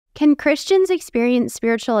Can Christians experience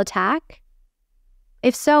spiritual attack?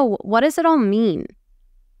 If so, what does it all mean?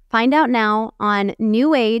 Find out now on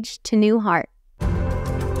New Age to New Heart.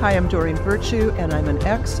 Hi, I'm Doreen Virtue, and I'm an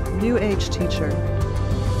ex-New Age teacher.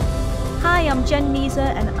 Hi, I'm Jenn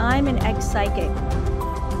Nizza, and I'm an ex-psychic.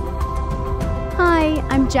 Hi,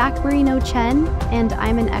 I'm Jac Marino Chen, and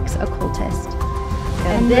I'm an ex-occultist.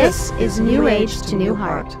 And this is New Age to New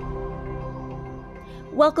Heart.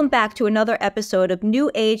 Welcome back to another episode of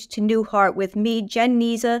New Age to New Heart with me, Jenn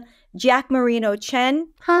Nizza, Jac Marino Chen.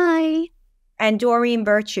 Hi. And Doreen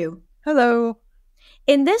Virtue. Hello.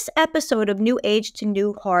 In this episode of New Age to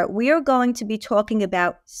New Heart, we are going to be talking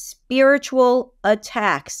about spiritual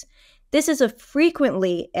attacks. This is a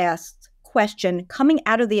frequently asked question coming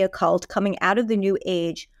out of the occult, coming out of the New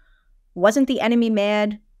Age. Wasn't the enemy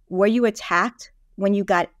mad? Were you attacked when you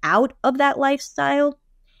got out of that lifestyle?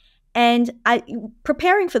 And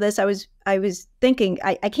preparing for this, I was thinking,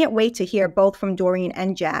 I can't wait to hear both from Doreen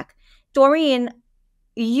and Jac. Doreen,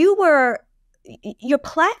 your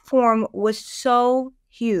platform was so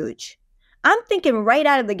huge. I'm thinking right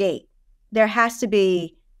out of the gate, there has to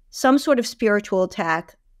be some sort of spiritual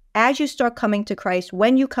attack as you start coming to Christ,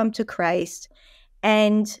 when you come to Christ.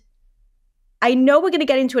 And I know we're going to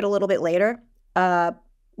get into it a little bit later.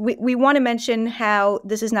 We want to mention how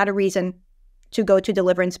this is not a reason to go to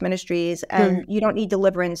deliverance ministries, and you don't need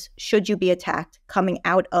deliverance should you be attacked coming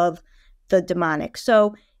out of the demonic.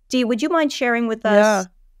 So, Dee, would you mind sharing with us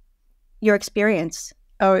your experience?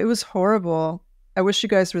 Oh, it was horrible. I wish you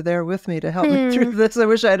guys were there with me to help me through this. I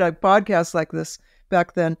wish I had a podcast like this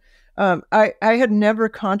back then. I had never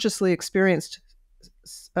consciously experienced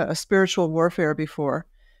spiritual warfare before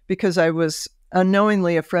because I was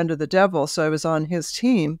unknowingly a friend of the devil, so I was on his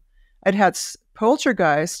team. I'd had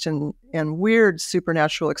poltergeist and weird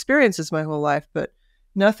supernatural experiences my whole life, but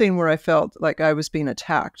nothing where I felt like I was being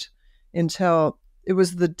attacked until it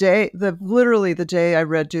was literally the day I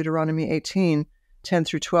read Deuteronomy 18:10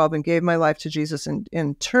 through 12 and gave my life to Jesus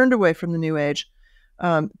and turned away from the New Age.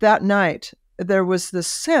 That night, there was this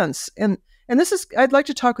sense, and this is, I'd like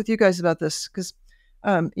to talk with you guys about this because,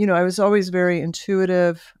 I was always very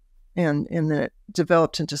intuitive and then it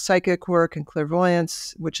developed into psychic work and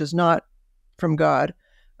clairvoyance, which is not from God.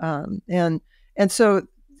 And so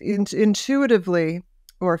intuitively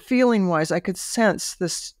or feeling wise, I could sense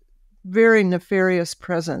this very nefarious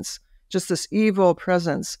presence, just this evil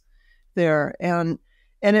presence there. And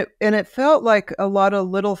it felt like a lot of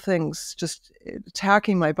little things just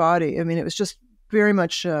attacking my body. I mean, it was just very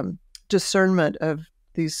much discernment of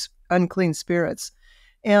these unclean spirits.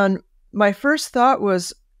 And my first thought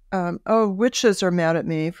was, witches are mad at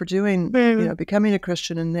me for doing, becoming a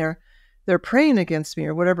Christian, and they're praying against me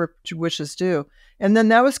or whatever witches do. And then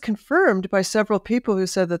that was confirmed by several people who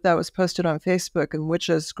said that was posted on Facebook and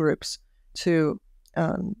witches groups to,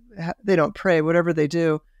 they don't pray, whatever they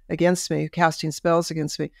do against me, casting spells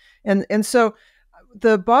against me. And so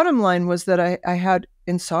the bottom line was that I had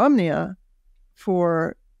insomnia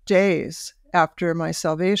for days after my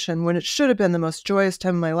salvation, when it should have been the most joyous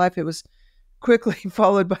time of my life. It was quickly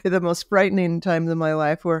followed by the most frightening time of my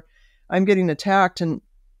life where I'm getting attacked. And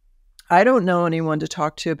I don't know anyone to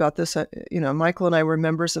talk to about this. Michael and I were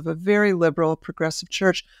members of a very liberal, progressive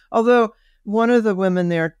church, although one of the women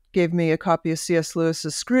there gave me a copy of C.S.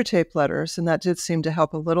 Lewis's Screw Tape Letters, and that did seem to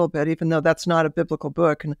help a little bit, even though that's not a biblical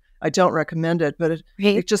book, and I don't recommend it, but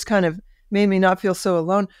it just kind of made me not feel so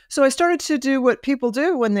alone. So I started to do what people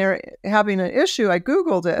do when they're having an issue. I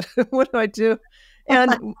Googled it. What do I do?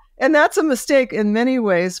 And that's a mistake in many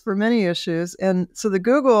ways for many issues. And so the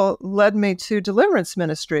Google led me to deliverance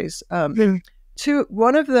ministries.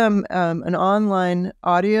 One of them, an online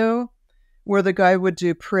audio where the guy would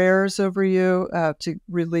do prayers over you to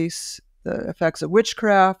release the effects of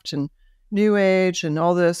witchcraft and New Age and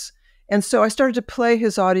all this. And so I started to play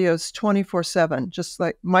his audios 24/7, just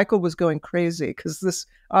like Michael was going crazy because this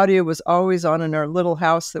audio was always on in our little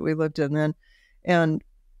house that we lived in then. And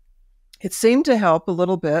it seemed to help a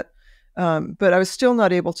little bit, but I was still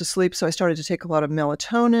not able to sleep. So I started to take a lot of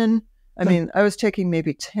melatonin. I mean, I was taking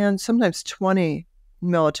maybe 10, sometimes 20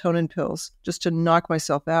 melatonin pills just to knock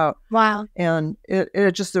myself out. Wow. And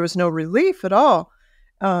it just, there was no relief at all.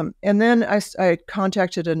 And then I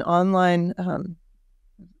contacted an online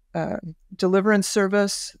deliverance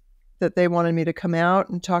service that they wanted me to come out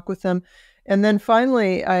and talk with them. And then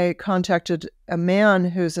finally, I contacted a man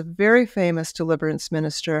who's a very famous deliverance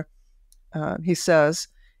minister, he says,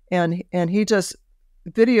 and he does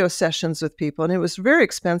video sessions with people. And it was very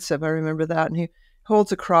expensive. I remember that. And he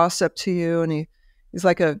holds a cross up to you, and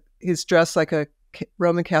he's dressed like a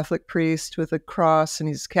Roman Catholic priest with a cross, and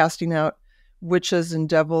he's casting out witches and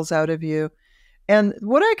devils out of you. And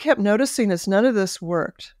what I kept noticing is none of this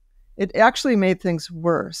worked. It actually made things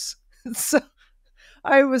worse. So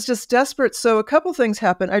I was just desperate. So a couple things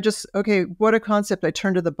happened. Okay, what a concept. I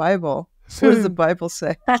turned to the Bible. What does the Bible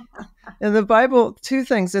say? In the Bible, two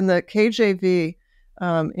things. In the KJV,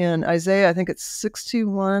 in Isaiah, I think it's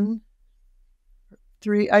 61,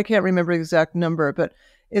 3. I can't remember the exact number, but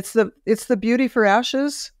it's the beauty for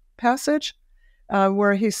ashes passage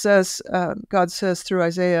where he says, God says through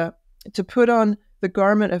Isaiah, to put on the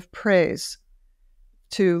garment of praise,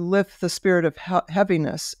 to lift the spirit of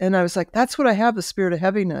heaviness. And I was like, that's what I have, the spirit of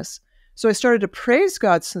heaviness. So I started to praise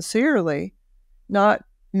God sincerely, not,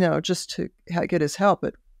 just to get his help,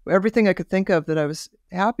 but everything I could think of that I was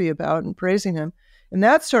happy about and praising him. And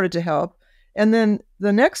that started to help. And then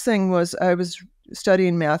the next thing was I was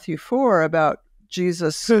studying Matthew 4 about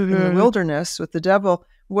Jesus in the wilderness with the devil.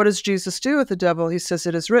 What does Jesus do with the devil? He says,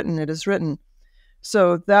 it is written, it is written.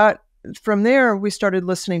 So that from there, we started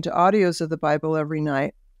listening to audios of the Bible every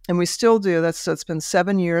night, and we still do. It's been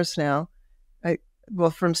 7 years now.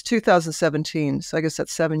 From 2017, so I guess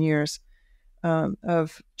that's 7 years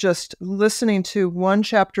of just listening to one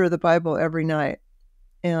chapter of the Bible every night,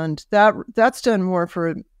 and that's done more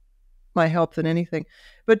for my help than anything.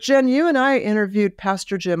 But Jenn, you and I interviewed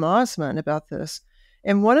Pastor Jim Osman about this,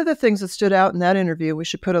 and one of the things that stood out in that interview, we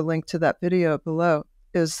should put a link to that video below,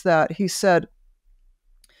 is that he said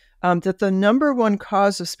that the number one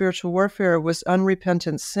cause of spiritual warfare was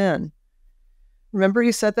unrepentant sin. Remember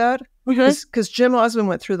he said that? Because Jim Osman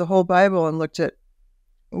went through the whole Bible and looked at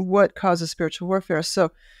what causes spiritual warfare.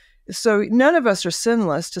 So none of us are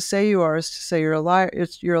sinless. To say you are is to say you're a liar.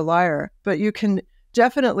 You're a liar. But you can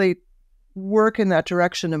definitely work in that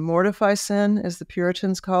direction to mortify sin, as the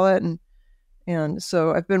Puritans call it. And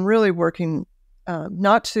so I've been really working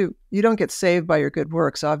you don't get saved by your good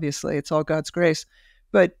works, obviously. It's all God's grace.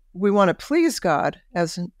 But we want to please God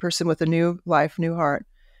as a person with a new life, new heart.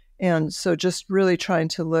 And so just really trying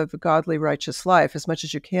to live a godly, righteous life as much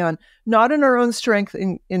as you can, not in our own strength,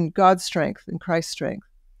 in God's strength, in Christ's strength.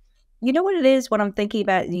 You know what it is, what I'm thinking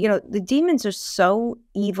about? The demons are so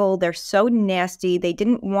evil. They're so nasty. They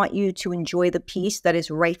didn't want you to enjoy the peace that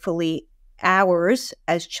is rightfully ours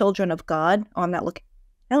as children of God. Oh, I'm not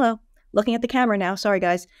looking at the camera now. Sorry,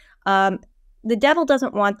 guys. The devil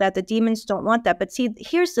doesn't want that. The demons don't want that. But see,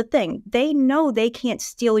 here's the thing. They know they can't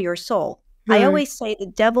steal your soul. I always say the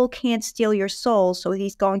devil can't steal your soul, so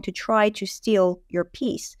he's going to try to steal your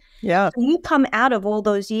peace. Yeah. So you come out of all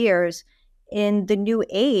those years in the new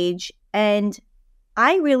age, and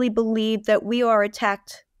I really believe that we are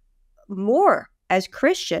attacked more as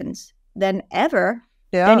Christians than ever,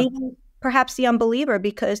 than even perhaps the unbeliever,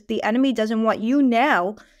 because the enemy doesn't want you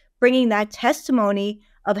now bringing that testimony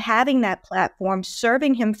of having that platform,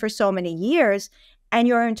 serving him for so many years, and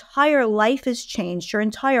your entire life is changed, your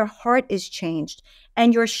entire heart is changed,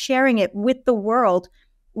 and you're sharing it with the world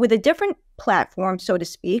with a different platform, so to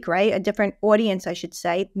speak, right? A different audience, I should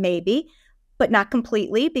say, maybe, but not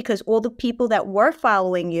completely, because all the people that were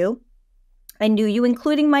following you, I knew you,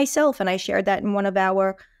 including myself, and I shared that in one of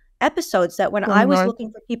our episodes, that when I was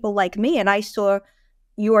looking for people like me and I saw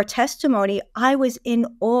your testimony, I was in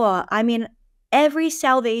awe. I mean, every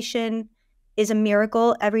salvation is a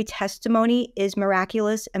miracle. Every testimony is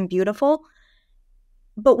miraculous and beautiful.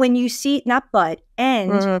 But when you see,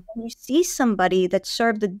 when you see somebody that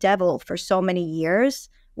served the devil for so many years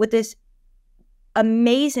with this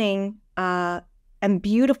amazing and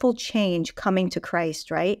beautiful change coming to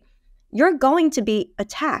Christ, right? You're going to be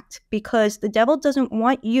attacked because the devil doesn't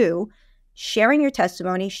want you sharing your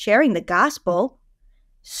testimony, sharing the gospel,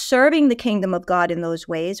 serving the kingdom of God in those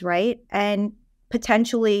ways, right? And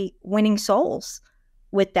potentially winning souls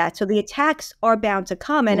with that. So the attacks are bound to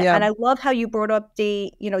come. And I love how you brought up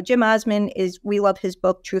Jim Osman we love his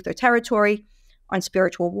book, Truth or Territory, on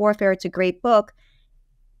spiritual warfare. It's a great book.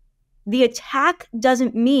 The attack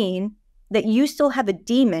doesn't mean that you still have a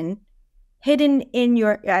demon hidden in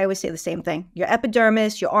I always say the same thing, your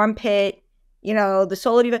epidermis, your armpit, the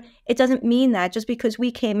soul of your, it doesn't mean that just because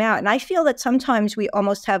we came out. And I feel that sometimes we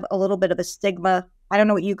almost have a little bit of a stigma. I don't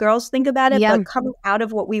know what you girls think about it, but coming out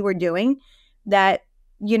of what we were doing, that,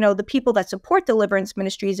 the people that support deliverance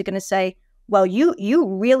ministries are going to say, well, you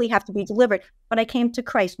really have to be delivered. But I came to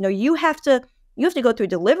Christ. No, you have to go through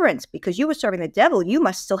deliverance because you were serving the devil. You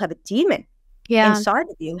must still have a demon inside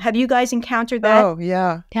of you. Have you guys encountered that? Oh,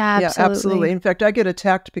 yeah. Yeah, absolutely. In fact, I get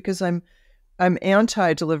attacked because I'm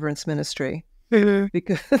anti-deliverance ministry.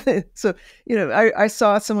 Because so I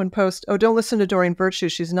saw someone post, oh, don't listen to Doreen Virtue,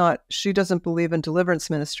 she doesn't believe in deliverance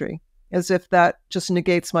ministry, as if that just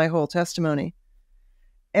negates my whole testimony.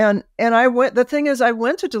 And I went, the thing is, I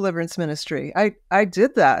went to deliverance ministry. I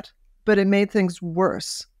did that, but it made things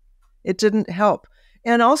worse. It didn't help.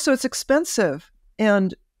 And also it's expensive.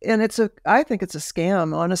 And I think it's a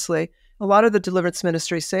scam, honestly. A lot of the deliverance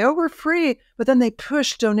ministries say, oh, we're free, but then they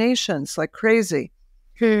push donations like crazy.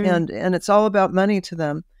 And it's all about money to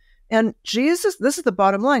them. And Jesus, this is the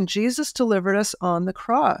bottom line. Jesus delivered us on the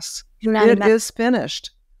cross. It is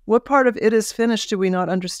finished. What part of it is finished do we not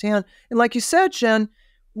understand? And like you said, Jenn,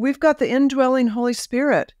 we've got the indwelling Holy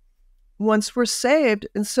Spirit once we're saved.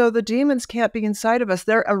 And so the demons can't be inside of us.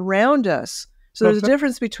 They're around us. So there's a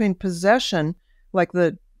difference between possession, like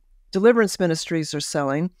the deliverance ministries are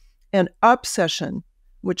selling, and obsession,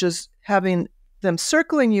 which is having them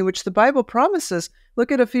circling you, which the Bible promises. Look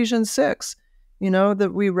at Ephesians 6,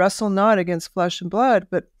 that we wrestle not against flesh and blood,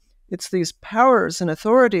 but it's these powers and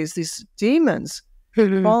authorities, these demons,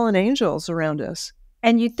 fallen angels around us.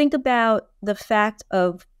 And you think about the fact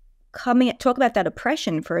of talk about that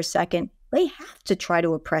oppression for a second. They have to try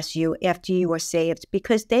to oppress you after you are saved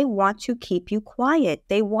because they want to keep you quiet.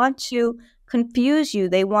 They want to confuse you.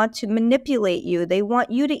 They want to manipulate you. They want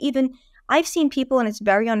you to even, I've seen people, and it's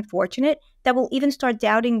very unfortunate, that will even start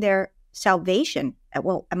doubting their salvation.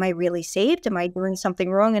 Well, am I really saved? Am I doing something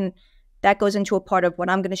wrong? And that goes into a part of what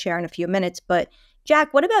I'm going to share in a few minutes. But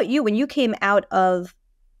Jac, what about you? When you came out of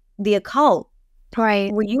the occult,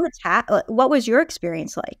 right? Were you attacked? What was your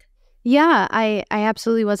experience like? Yeah, I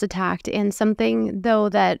absolutely was attacked. And something, though,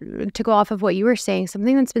 that to go off of what you were saying,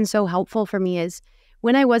 something that's been so helpful for me is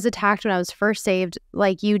when I was attacked when I was first saved,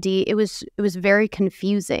 like UD, it was very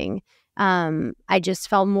confusing. I just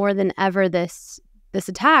felt more than ever this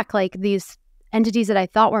attack, like these entities that I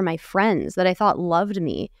thought were my friends, that I thought loved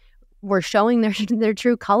me, were showing their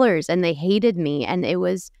true colors, and they hated me, and it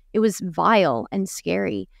was vile and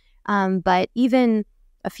scary. But even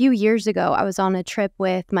a few years ago, I was on a trip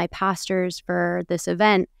with my pastors for this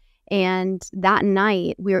event, and that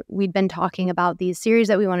night we'd been talking about these series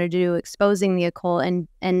that we wanted to do, exposing the occult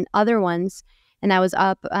and other ones. And I was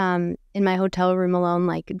up in my hotel room alone,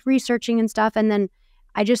 like researching and stuff. And then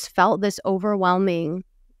I just felt this overwhelming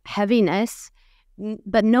heaviness,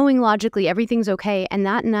 but knowing logically everything's okay. And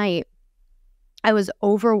that night, I was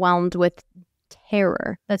overwhelmed with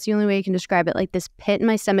terror. That's the only way I can describe it. Like this pit in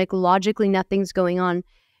my stomach, logically nothing's going on.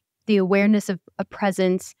 The awareness of a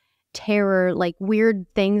presence, terror, like weird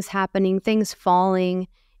things happening, things falling,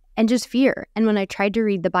 and just fear. And when I tried to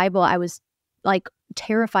read the Bible, I was like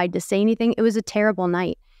terrified to say anything. It was a terrible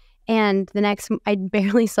night. And I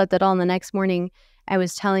barely slept at all. And the next morning, I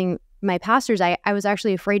was telling my pastors I was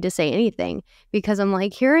actually afraid to say anything because I'm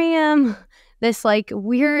like, here I am, this like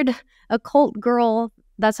weird occult girl.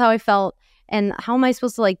 That's how I felt. And how am I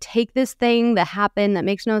supposed to like take this thing that happened that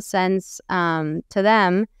makes no sense to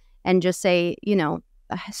them and just say,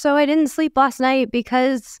 so I didn't sleep last night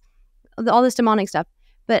because of all this demonic stuff.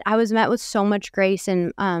 But I was met with so much grace,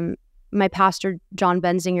 and my pastor, John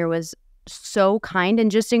Benzinger, was so kind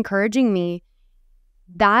and just encouraging me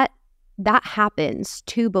that happens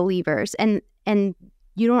to believers. And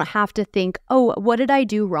you don't have to think, oh, what did I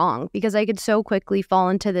do wrong? Because I could so quickly fall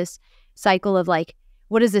into this cycle of like,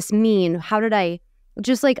 what does this mean? How did I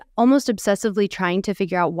just like almost obsessively trying to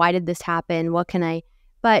figure out why did this happen? What can I?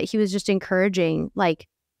 But he was just encouraging, like,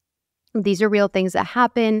 these are real things that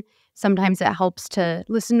happen. Sometimes it helps to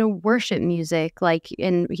listen to worship music, like,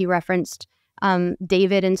 and he referenced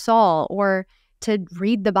David and Saul, or to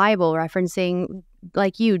read the Bible, referencing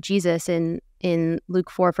like Jesus in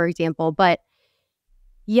Luke 4, for example. But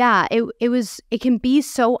yeah, it can be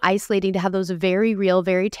so isolating to have those very real,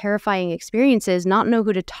 very terrifying experiences, not know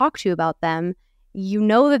who to talk to about them.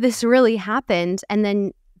 That this really happened. And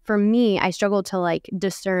then for me, I struggled to like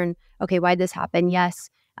discern, okay, why'd this happen? Yes,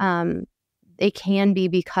 it can be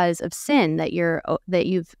because of sin that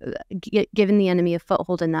you've given the enemy a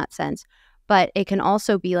foothold in that sense. But it can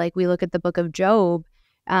also be like, we look at the book of Job,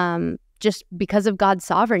 just because of God's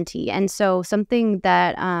sovereignty. And so something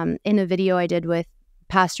that in a video I did with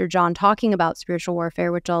Pastor John talking about spiritual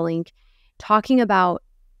warfare, which I'll link, talking about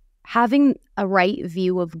having a right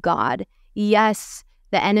view of God. Yes,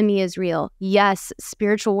 the enemy is real. Yes,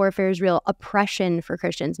 spiritual warfare is real. Oppression for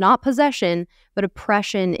Christians, not possession, but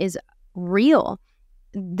oppression is real.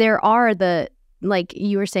 There are like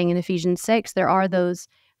you were saying in Ephesians 6, there are those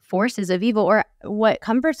forces of evil. Or what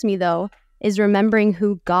comforts me, though, is remembering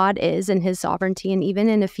who God is and his sovereignty. And even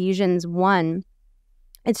in Ephesians 1,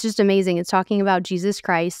 it's just amazing. It's talking about Jesus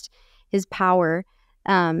Christ, his power,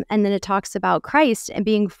 And then it talks about Christ and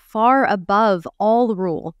being far above all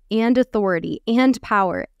rule and authority and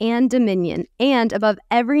power and dominion and above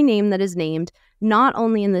every name that is named, not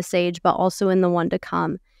only in this age, but also in the one to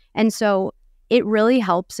come. And so it really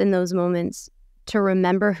helps in those moments to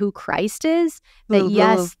remember who Christ is, that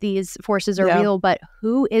yes, these forces are real, but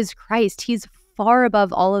who is Christ? He's far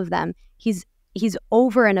above all of them. He's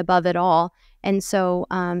over and above it all. And so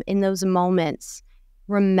in those moments,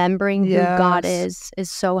 remembering who God is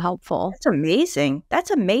so helpful. That's amazing.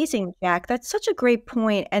 That's amazing, Jac. That's such a great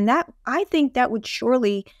point. And that, I think that would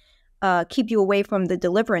surely keep you away from the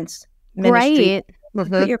deliverance ministry. Right.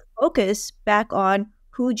 Put your focus back on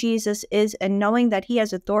who Jesus is and knowing that he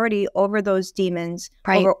has authority over those demons,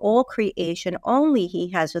 over all creation. Only he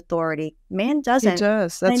has authority. Man doesn't. He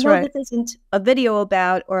does. That's I know right. this isn't a video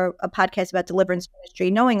about or a podcast about deliverance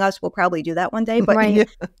ministry. Knowing us, we'll probably do that one day. But,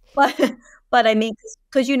 but I mean,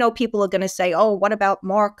 because people are going to say, oh, what about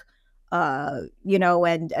Mark? And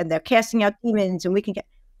they're casting out demons and we can get,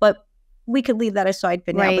 but we could leave that aside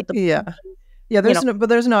for now. Right. But but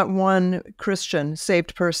there's not one Christian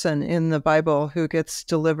saved person in the Bible who gets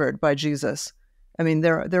delivered by Jesus. I mean,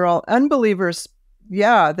 they're all unbelievers.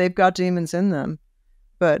 Yeah, they've got demons in them,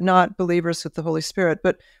 but not believers with the Holy Spirit.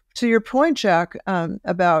 But to your point, Jac,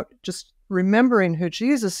 about just remembering who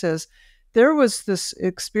Jesus is, there was this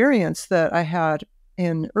experience that I had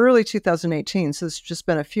in early 2018. So it's just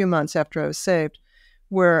been a few months after I was saved,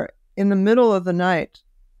 where in the middle of the night,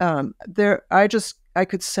 I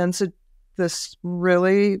could sense this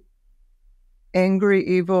really angry,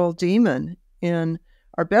 evil demon in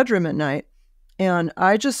our bedroom at night. And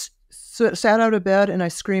I just sat out of bed and I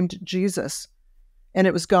screamed, Jesus. And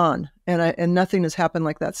it was gone. And nothing has happened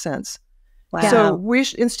like that since. Wow. So we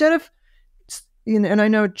instead of, and I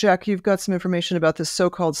know, Jac, you've got some information about this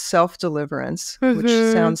so-called self-deliverance, which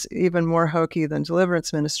sounds even more hokey than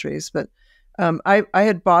deliverance ministries. But I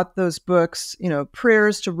had bought those books,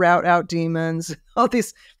 prayers to rout out demons, all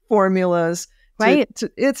these formulas. Right.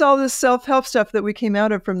 It's all this self-help stuff that we came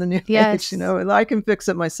out of from the New Age. I can fix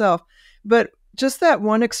it myself. But just that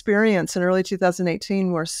one experience in early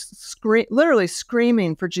 2018 where literally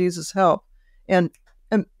screaming for Jesus' help. And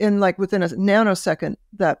like within a nanosecond,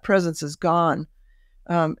 that presence is gone.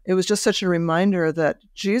 It was just such a reminder that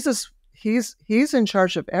Jesus, he's in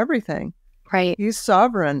charge of everything. Right. He's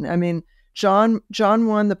sovereign. I mean, John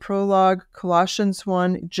 1, the prologue, Colossians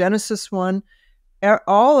 1, Genesis 1,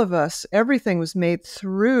 all of us, everything was made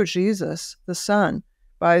through Jesus, the Son,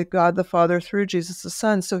 by God the Father through Jesus the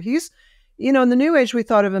Son. So he's, in the New Age, we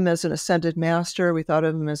thought of him as an ascended master. We thought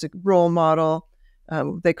of him as a role model.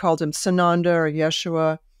 They called him Sananda or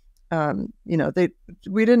Yeshua.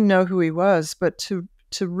 We didn't know who he was, but to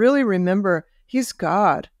really remember, he's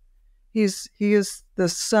God. He is the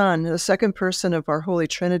Son, the second person of our Holy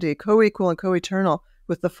Trinity, co-equal and co-eternal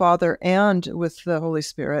with the Father and with the Holy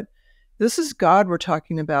Spirit. This is God we're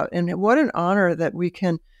talking about, and what an honor that we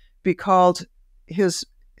can be called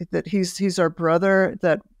that he's our brother,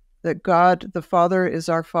 that God the Father is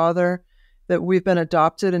our Father, that we've been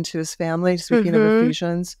adopted into his family, speaking of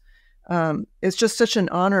Ephesians. It's just such an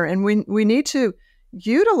honor. And we need to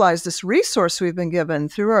utilize this resource we've been given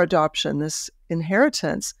through our adoption, this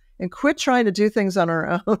inheritance, and quit trying to do things on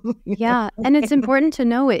our own. Yeah. And it's important to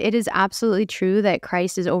know it is absolutely true that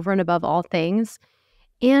Christ is over and above all things.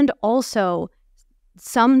 And also,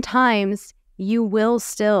 sometimes you will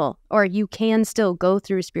still, or you can still go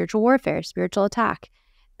through spiritual warfare, spiritual attack.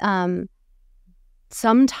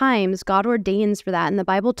 Sometimes God ordains for that. And the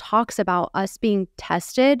Bible talks about us being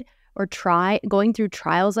tested or going through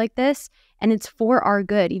trials like this. And it's for our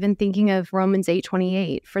good. Even thinking of Romans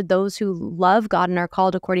 8:28, for those who love God and are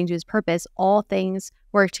called according to his purpose, all things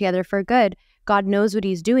work together for good. God knows what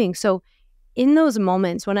he's doing. So in those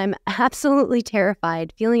moments when I'm absolutely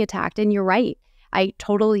terrified, feeling attacked, and you're right, I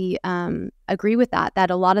totally agree with that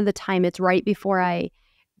a lot of the time it's right before I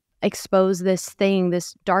expose this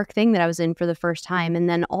dark thing that I was in for the first time. And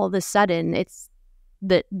then all of a sudden it's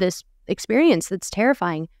this experience that's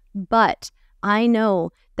terrifying. But I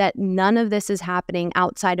know that none of this is happening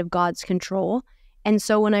outside of God's control. And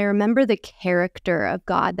so when I remember the character of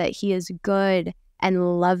God, that he is good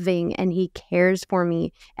and loving and he cares for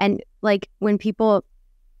me. And like when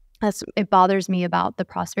it bothers me about the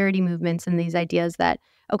prosperity movements and these ideas that,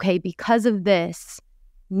 okay, because of this,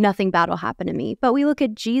 nothing bad will happen to me. But we look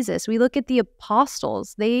at Jesus, we look at the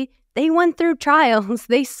apostles, they went through trials,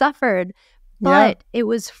 they suffered, but it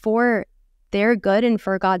was for their good and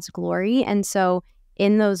for God's glory. And so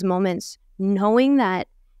in those moments, knowing that,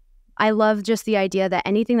 I love just the idea that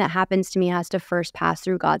anything that happens to me has to first pass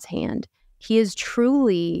through God's hand. He is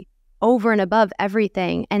truly over and above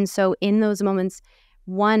everything. And so in those moments,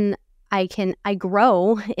 one, I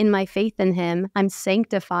grow in my faith in him. I'm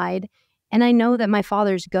sanctified, and I know that my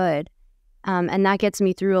Father's good. And that gets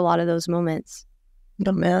me through a lot of those moments.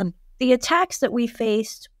 Oh, man. The attacks that we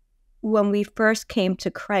faced when we first came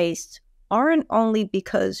to Christ aren't only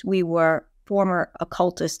because we were former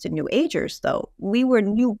occultists and New Agers, though. We were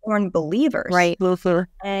newborn believers. Right.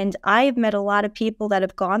 And I've met a lot of people that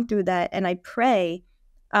have gone through that, and I pray.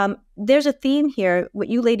 There's a theme here. What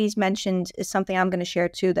you ladies mentioned is something I'm going to share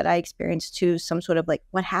too, that I experienced too, some sort of like,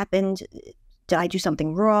 what happened? Did I do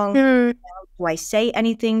something wrong? Do I say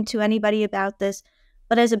anything to anybody about this?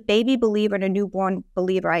 But as a baby believer and a newborn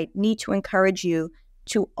believer, I need to encourage you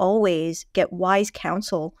to always get wise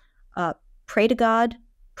counsel. Pray to God.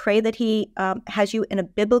 Pray that he has you in a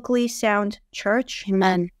biblically sound church.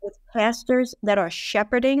 Amen. With pastors that are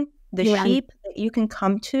shepherding the Amen. sheep that you can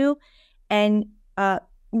come to, and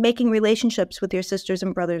making relationships with your sisters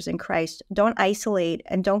and brothers in Christ. Don't isolate,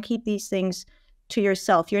 and don't keep these things to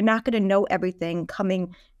yourself. You're not going to know everything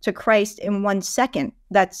coming to Christ in 1 second.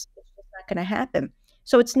 That's not going to happen.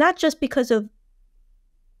 So it's not just because of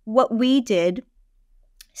what we did.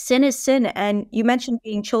 Sin is sin. And you mentioned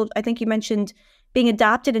being children. I think you mentioned being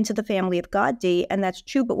adopted into the family of God, Dee, and that's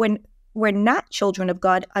true. But when we're not children of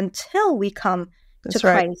God until we come to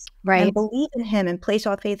Christ and believe in him and place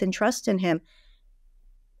our faith and trust in him.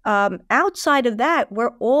 Outside of that,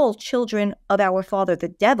 we're all children of our father, the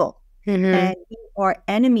devil, and we are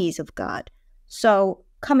enemies of God. So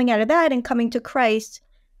coming out of that and coming to Christ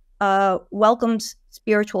welcomes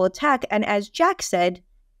spiritual attack. And as Jac said,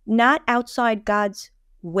 not outside God's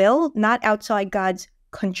will, not outside God's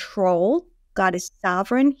control. God is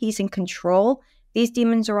sovereign. He's in control. These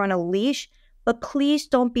demons are on a leash. But please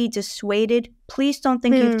don't be dissuaded. Please don't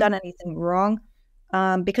think you've done anything wrong,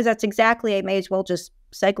 because that's exactly, I may as well just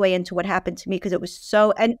segue into what happened to me, because it was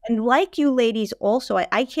so, and like you ladies also,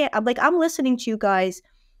 I can't, I'm listening to you guys,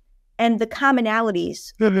 and the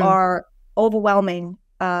commonalities are overwhelming,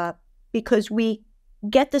 because we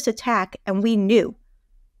get this attack and we knew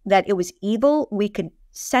that it was evil. We could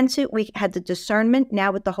sense it. We had the discernment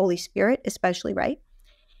now with the Holy Spirit, especially, right?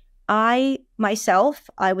 I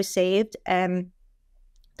was saved, and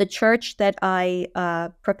the church that I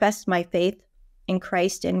professed my faith in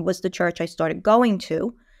Christ in was the church I started going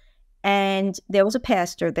to. And there was a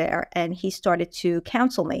pastor there, and he started to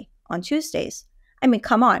counsel me on Tuesdays. I mean,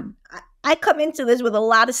 come on. I come into this with a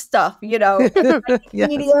lot of stuff,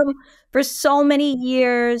 medium for so many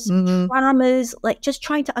years, traumas, like just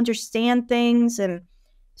trying to understand things. And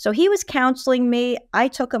so he was counseling me. I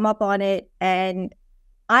took him up on it, and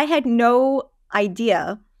I had no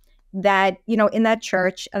idea that, in that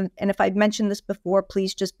church, and if I've mentioned this before,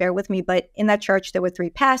 please just bear with me, but in that church, there were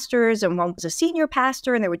 3 pastors, and one was a senior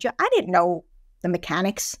pastor, and I didn't know the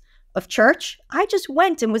mechanics of church. I just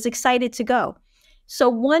went and was excited to go. So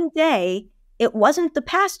one day, it wasn't the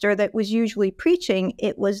pastor that was usually preaching,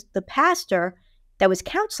 it was the pastor that was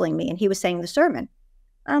counseling me, and he was saying the sermon.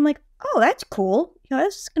 And I'm like, oh, that's cool.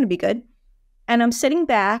 This is going to be good. And I'm sitting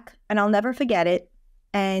back, and I'll never forget it.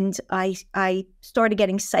 And I started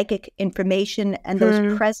getting psychic information, and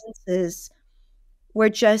those presences were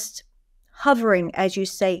just hovering, as you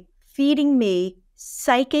say, feeding me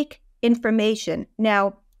psychic information.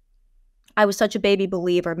 Now, I was such a baby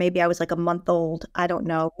believer. Maybe I was like a month old. I don't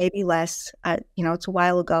know, maybe less. It's a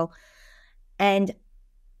while ago. And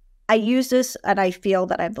I use this, and I feel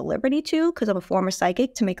that I have the liberty to, because I'm a former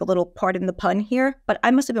psychic, to make a little pardon the pun here, but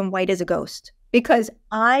I must have been white as a ghost. Because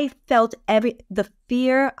I felt the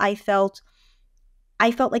fear. I felt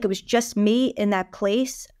like it was just me in that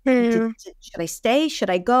place. Should I stay? Should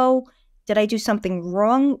I go? Did I do something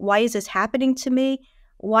wrong? Why is this happening to me?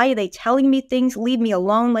 Why are they telling me things? Leave me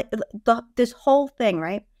alone. Like this whole thing,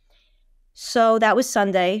 right? So that was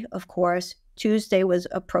Sunday, of course. Tuesday was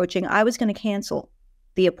approaching. I was going to cancel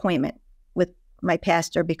the appointment with my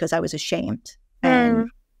pastor because I was ashamed. And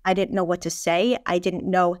I didn't know what to say. I didn't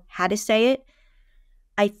know how to say it.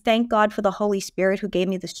 I thank God for the Holy Spirit who gave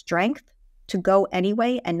me the strength to go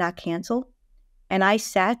anyway and not cancel. And I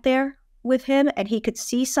sat there with him, and he could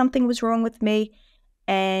see something was wrong with me.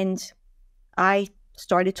 And I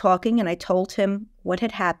started talking, and I told him what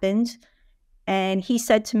had happened. And he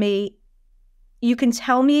said to me, you can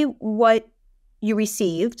tell me what you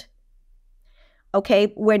received.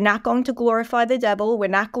 Okay, we're not going to glorify the devil. We're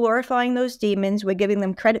not glorifying those demons. We're giving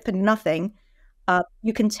them credit for nothing.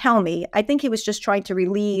 You can tell me. I think he was just trying to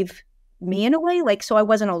relieve me in a way, so I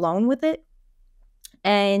wasn't alone with it.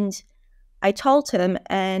 And I told him,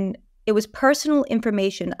 and it was personal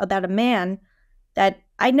information about a man that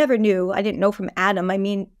I never knew. I didn't know from Adam. I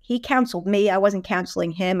mean, he counseled me. I wasn't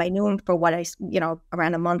counseling him. I knew him for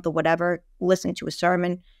around a month or whatever, listening to a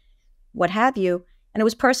sermon, what have you. And it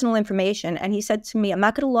was personal information. And he said to me, I'm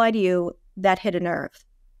not going to lie to you, that hit a nerve.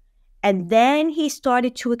 And then he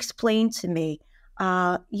started to explain to me,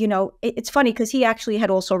 it's funny because he actually had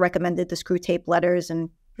also recommended the Screw Tape Letters, and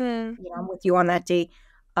I'm with you on that, Dee.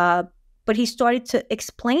 But he started to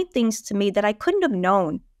explain things to me that I couldn't have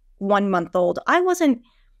known 1 month old. I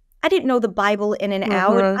didn't know the Bible in and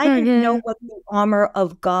out. I didn't know what the armor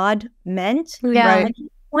of God meant. Yeah. And he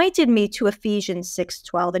pointed me to Ephesians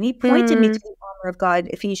 6:12, and he pointed me to the armor of God,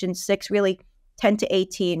 Ephesians 6, really 10 to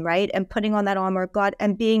 18, right? And putting on that armor of God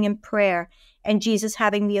and being in prayer, and Jesus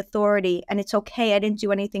having the authority, and it's okay, I didn't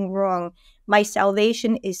do anything wrong. My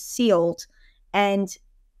salvation is sealed. And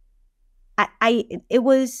it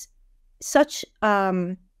was such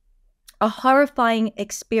a horrifying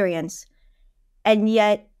experience. And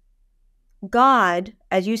yet God,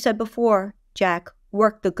 as you said before, Jac,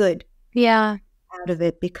 worked the good out of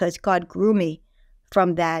it, because God grew me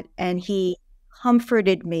from that, and he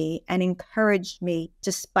comforted me and encouraged me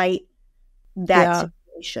despite that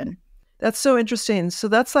situation. That's so interesting. So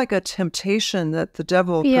that's like a temptation that the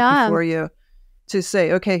devil put before you to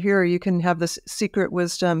say, okay, here, you can have this secret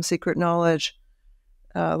wisdom, secret knowledge,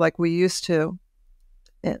 like we used to.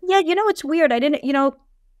 Yeah, it's weird. I didn't,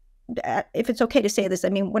 if it's okay to say this, I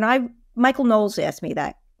mean, when Michael Knowles asked me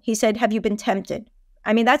that, he said, have you been tempted?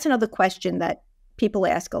 I mean, that's another question that people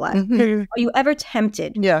ask a lot. Are you ever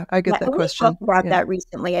tempted? Yeah, I get that question. We talked about that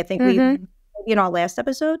recently. I think we, our last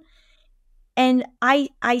episode. And I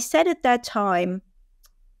said at that time,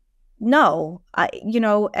 no,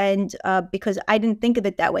 because I didn't think of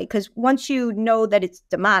it that way. Because once you know that it's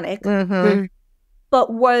demonic,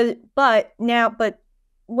 but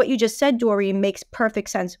what you just said, Doreen, makes perfect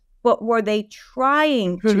sense. But were they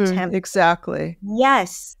trying to tempt? Exactly.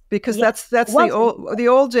 Yes. Because that's the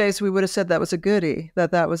old days. We would have said that was a goodie,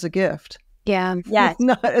 that was a gift. Yeah. Yes.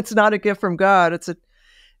 It's not a gift from God. It's a,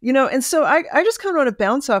 and so I just kind of want to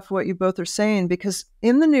bounce off what you both are saying, because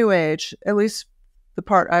in the New Age, at least the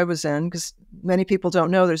part I was in, because many people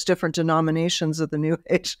don't know there's different denominations of the New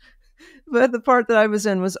Age, but the part that I was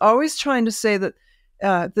in was always trying to say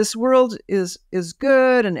that this world is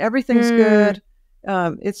good and everything's good.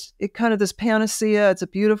 It's kind of this panacea. It's a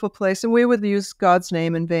beautiful place. And we would use God's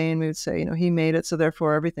name in vain. We would say, he made it, so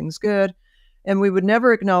therefore everything's good. And we would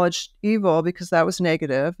never acknowledge evil, because that was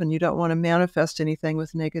negative, and you don't want to manifest anything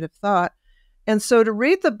with negative thought. And so to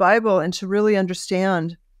read the Bible and to really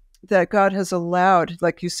understand that God has allowed,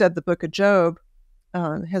 like you said, the book of Job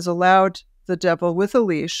has allowed the devil with a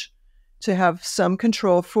leash to have some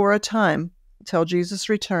control for a time until Jesus'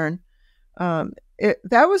 return. That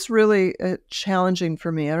was really challenging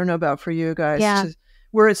for me. I don't know about for you guys,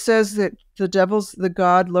 where it says that the devil's the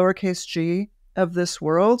God, lowercase g, of this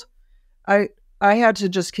world. I had to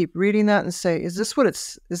just keep reading that and say, is this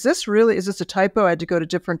a typo? I had to go to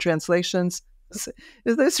different translations.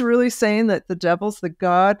 Is this really saying that the devil's the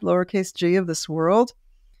God, lowercase g, of this world?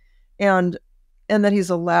 And that he's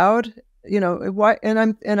allowed, why?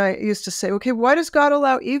 And I used to say, okay, why does God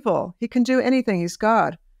allow evil? He can do anything. He's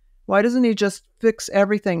God. Why doesn't he just fix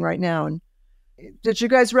everything right now? And did you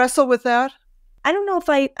guys wrestle with that? I don't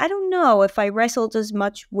know if I wrestled as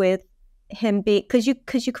much with him because you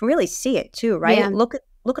can really see it too, right? Yeah. Look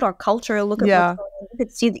at our culture. Look at you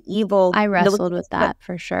could see the evil. I wrestled with that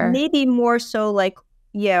for sure. Maybe more so like,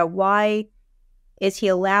 why is he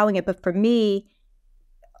allowing it? But for me,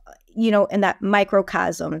 in that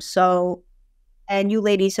microcosm. So, and you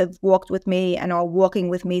ladies have walked with me and are walking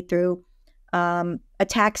with me through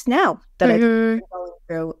attacks now that I've been going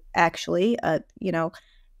through, actually,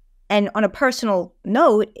 and on a personal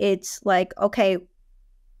note, it's like, okay,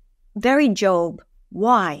 very Job,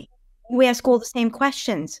 why? We ask all the same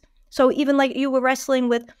questions. So even like you were wrestling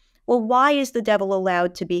with, well, why is the devil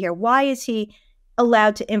allowed to be here? Why is he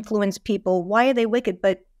allowed to influence people? Why are they wicked?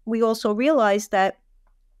 But we also realize that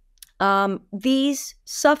these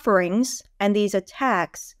sufferings and these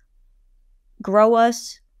attacks grow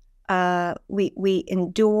us. We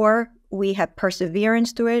endure. We have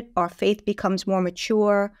perseverance through it. Our faith becomes more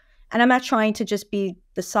mature. And I'm not trying to just be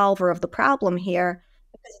the solver of the problem here,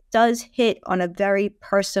 because it does hit on a very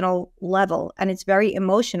personal level and it's very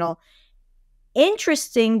emotional.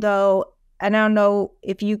 Interesting, though, and I don't know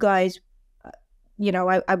if you guys,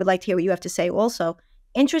 I would like to hear what you have to say also.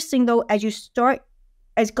 Interesting, though,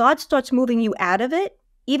 as God starts moving you out of it,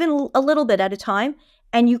 even a little bit at a time,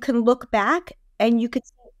 and you can look back and you could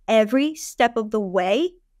see every step of the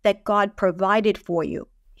way that God provided for you.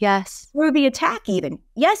 Yes. Through the attack even.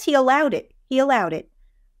 Yes, he allowed it.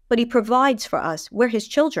 but he provides for us. We're his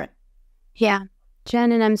children. Yeah,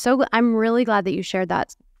 Jenn, and I'm really glad that you shared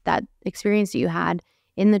that experience that you had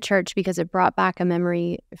in the church, because it brought back a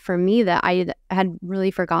memory for me that I had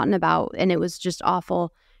really forgotten about, and it was just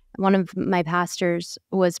awful. One of my pastors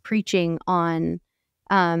was preaching on,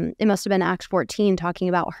 it must have been Acts 14, talking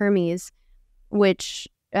about Hermes, which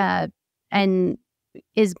and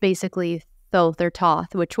is basically Thoth,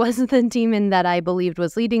 which was the demon that I believed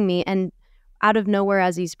was leading me. And out of nowhere,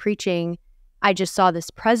 as he's preaching, I just saw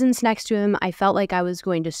this presence next to him. I felt like I was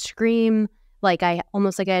going to scream,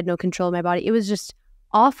 almost like I had no control of my body. It was just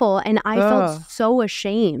awful, and I felt so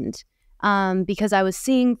ashamed because I was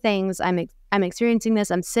seeing things. I'm experiencing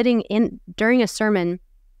this. I'm sitting in during a sermon,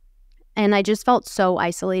 and I just felt so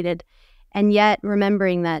isolated. And yet,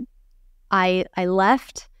 remembering that I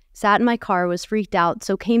left, sat in my car, was freaked out,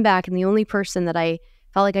 so came back, and the only person that I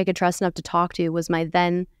felt like I could trust enough to talk to was my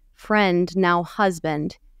then friend, now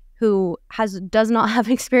husband, who does not have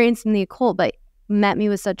experience in the occult, but met me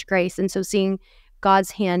with such grace. And so seeing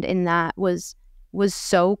God's hand in that was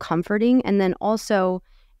so comforting. And then also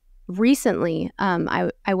recently,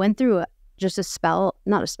 I went through just a spell,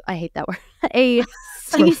 I hate that word, a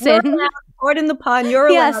season. Pardon the pun, you're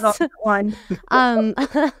allowed on that one.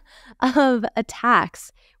 Of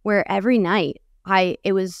attacks where every night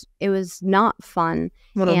it was not fun.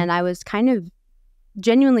 And I was kind of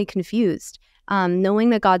genuinely confused,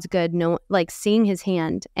 knowing that God's good, seeing his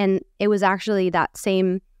hand. And it was actually that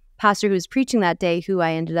same pastor who was preaching that day who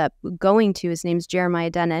I ended up going to. His name's Jeremiah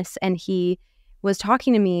Dennis, and he was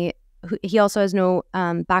talking to me. He also has no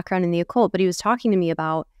background in the occult, but he was talking to me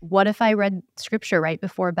about, what if I read scripture right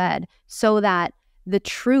before bed so that the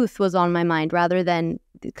truth was on my mind rather than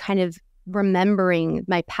kind of remembering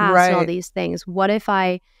my past and all these things. What if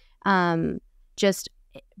I just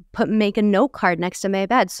make a note card next to my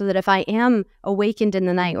bed so that if I am awakened in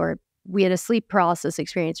the night, or we had a sleep paralysis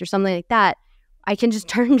experience or something like that, I can just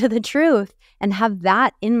turn to the truth and have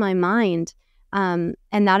that in my mind. And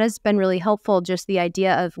that has been really helpful. Just the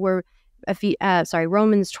idea of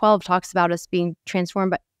Romans 12 talks about us being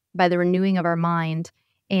transformed by the renewing of our mind.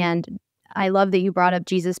 And I love that you brought up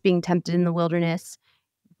Jesus being tempted in the wilderness,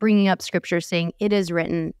 bringing up scripture, saying it is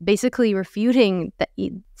written, basically refuting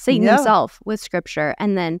Satan himself with scripture.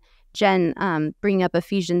 And then Jenn bringing up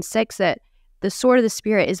Ephesians 6, that the sword of the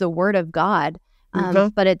Spirit is the word of God.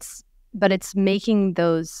 But it's making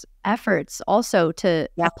those efforts also to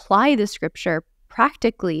apply the scripture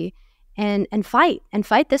practically and fight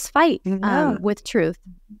this fight with truth.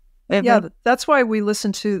 Yeah, that's why we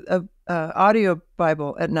listen to a audio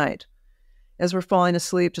Bible at night as we're falling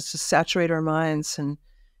asleep, just to saturate our minds. And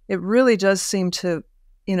it really does seem to,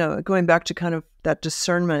 going back to kind of that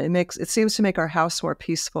discernment, it seems to make our house more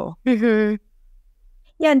peaceful. Mm-hmm.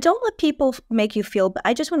 Yeah, and don't let people make you feel, but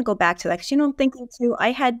I just want to go back to that, because, I'm thinking too,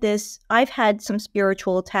 I've had some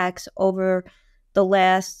spiritual attacks over the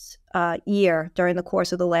last year, during the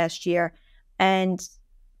course of the last year. And,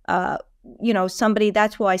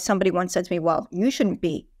 that's why somebody once said to me, well, you shouldn't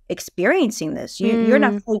be experiencing this. You're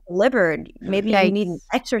not fully delivered. Maybe you need an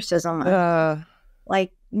exorcism.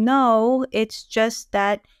 No, it's just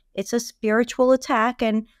that it's a spiritual attack,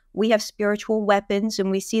 and we have spiritual weapons, and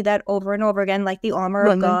we see that over and over again, like the armor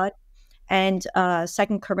of God. And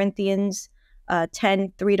 2 Corinthians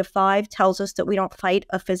 10:3-5 tells us that we don't fight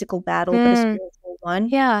a physical battle, but a spiritual one.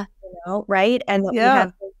 Yeah. Right? And that we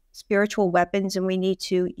have spiritual weapons, and we need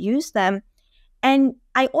to use them. And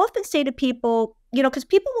I often say to people, because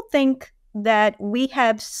people think that we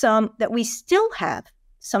still have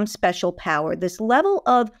some special power, this level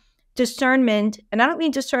of discernment. And I don't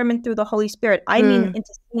mean discernment through the Holy Spirit. I mean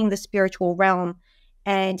into seeing the spiritual realm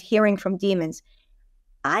and hearing from demons.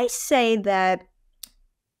 I say that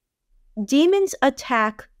demons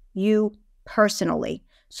attack you personally.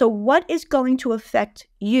 So what is going to affect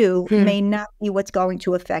you may not be what's going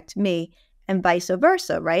to affect me, and vice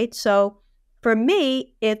versa, right? So for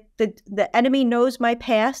me, if the enemy knows my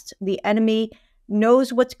past, the enemy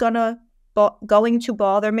knows what's going to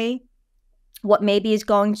bother me, what maybe is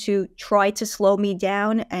going to try to slow me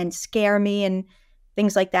down and scare me and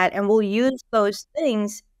things like that, and will use those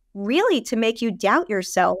things really to make you doubt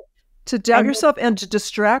yourself. To doubt yourself and to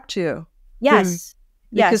distract you. Yes.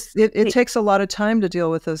 Because it takes a lot of time to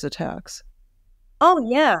deal with those attacks. Oh,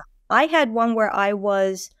 yeah. I had one where I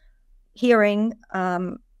was hearing,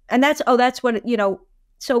 and that's what,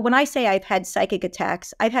 so when I say I've had psychic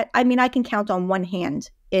attacks, I can count on one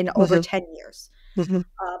hand in over 10 years.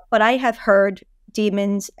 But I have heard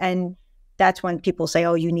demons, and that's when people say,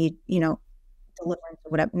 oh, you need, deliverance or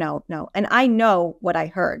whatever. No. And I know what I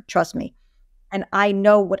heard, trust me. And I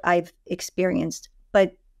know what I've experienced.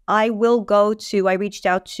 But I reached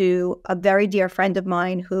out to a very dear friend of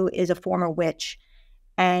mine who is a former witch.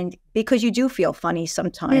 And because you do feel funny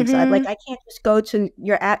sometimes, I can't just go to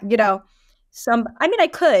I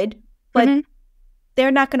could, but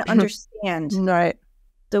they're not going to understand right.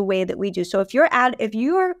 the way that we do. So if you're out of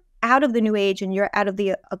the New Age and you're out of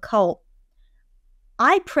the occult,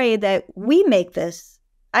 I pray that we make this.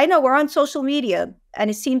 I know we're on social media and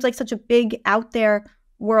it seems like such a big out there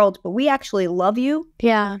world, but we actually love you.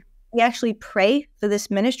 Yeah. We actually pray for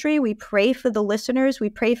this ministry. We pray for the listeners. We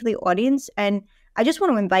pray for the audience. And I just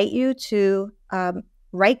want to invite you to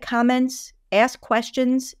write comments, ask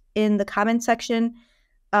questions in the comment section.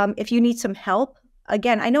 If you need some help,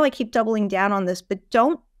 again, I know I keep doubling down on this, but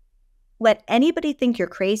don't let anybody think you're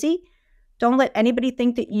crazy. Don't let anybody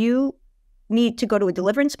think that you need to go to a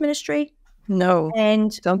deliverance ministry. No,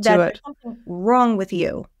 and don't that do there's it. something wrong with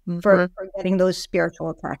you for getting those spiritual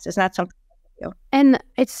attacks. It's not something wrong with you. And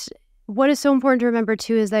what is so important to remember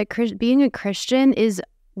too is that being a Christian is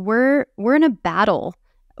we're in a battle.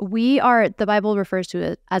 The Bible refers to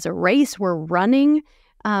it as a race. We're running,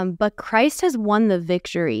 but Christ has won the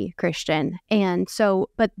victory, Christian. And so,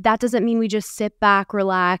 but that doesn't mean we just sit back,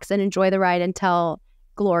 relax, and enjoy the ride until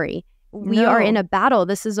glory. We are in a battle.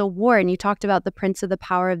 This is a war. And you talked about the prince of the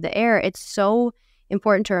power of the air. It's so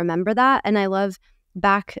important to remember that. And I love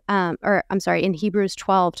in Hebrews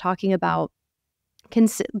 12, talking about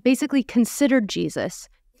basically consider Jesus.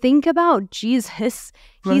 Think about Jesus.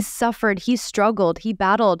 He suffered, he struggled, he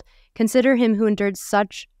battled. Consider him who endured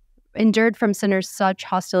from sinners such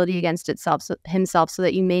hostility against himself so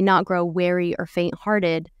that you may not grow weary or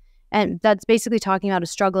faint-hearted. And that's basically talking about a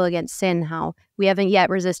struggle against sin, how we haven't yet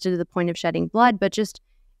resisted to the point of shedding blood, but just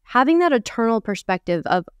having that eternal perspective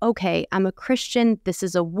of, okay, I'm a Christian, this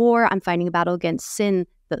is a war, I'm fighting a battle against sin,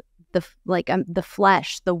 the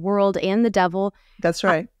flesh, the world, and the devil. That's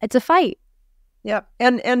right. It's a fight. Yeah.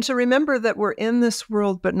 And to remember that we're in this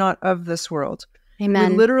world, but not of this world.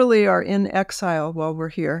 Amen. We literally are in exile while we're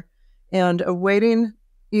here and awaiting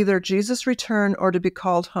either Jesus' return or to be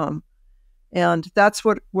called home. And that's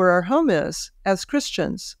where our home is as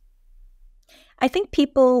Christians. I think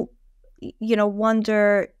people,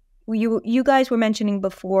 wonder, you guys were mentioning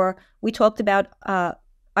before, we talked about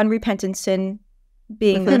unrepentant sin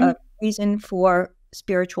being a reason for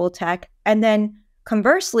spiritual attack. And then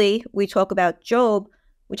conversely, we talk about Job,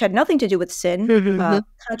 which had nothing to do with sin,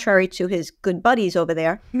 contrary to his good buddies over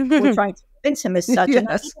there who were trying to convince him as such. Yes. And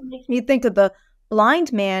that even makes me think of the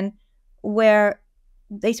blind man where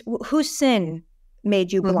whose sin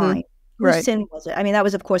made you blind? Whose sin was it? I mean, that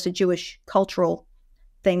was, of course, a Jewish cultural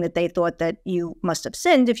thing that they thought that you must have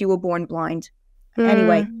sinned if you were born blind.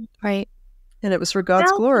 Anyway. Right. And it was for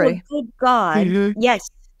God's glory. A good God. Yes.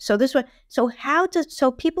 So this one.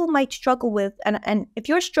 So people might struggle with, and if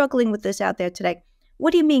you're struggling with this out there today,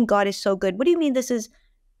 what do you mean God is so good? What do you mean this is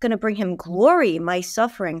going to bring him glory, my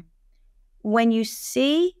suffering? When you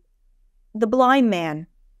see the blind man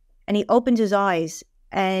and he opened his eyes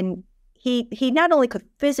and he not only could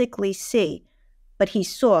physically see, but he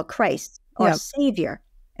saw Christ, our Savior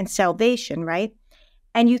and salvation, right?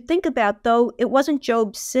 And you think about, though, it wasn't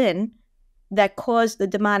Job's sin that caused the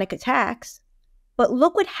demonic attacks, but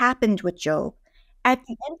look what happened with Job. At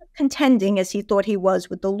the end of contending, as he thought he was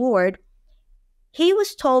with the Lord, he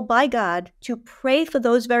was told by God to pray for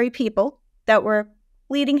those very people that were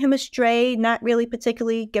leading him astray, not really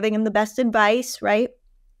particularly giving him the best advice, right?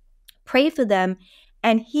 Pray for them.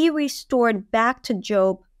 And he restored back to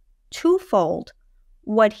Job twofold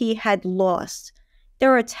what he had lost.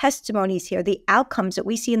 There are testimonies here. The outcomes that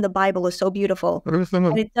we see in the Bible are so beautiful.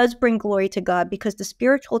 And it does bring glory to God, because the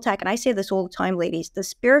spiritual attack, and I say this all the time, ladies, the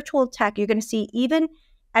spiritual attack you're going to see, even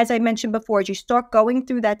as I mentioned before, as you start going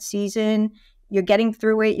through that season, you're getting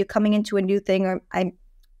through it, you're coming into a new thing. Or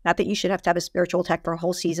not that you should have to have a spiritual attack for a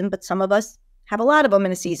whole season, but some of us have a lot of them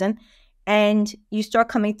in a season. And you start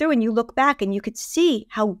coming through and you look back and you could see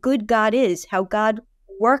how good God is, how God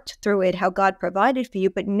worked through it, how God provided for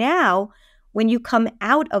you. But now when you come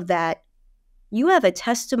out of that, you have a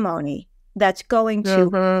testimony that's going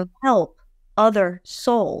to help other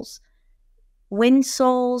souls, win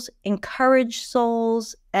souls, encourage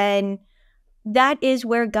souls. And that is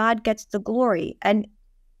where God gets the glory. And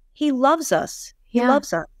he loves us. He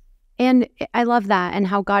loves us. And I love that, and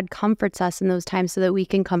how God comforts us in those times so that we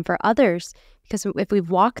can comfort others. Because if we've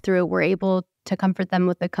walked through it, we're able to comfort them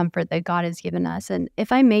with the comfort that God has given us. And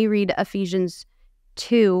if I may read Ephesians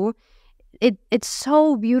 2, it's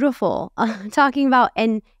so beautiful, talking about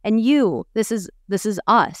and you. This is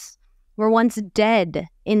us. We're once dead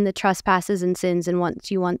in the trespasses and sins, in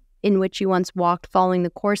which you once walked, following the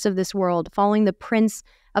course of this world, following the prince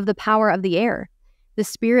of the power of the air, the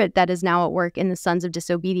spirit that is now at work in the sons of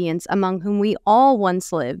disobedience, among whom we all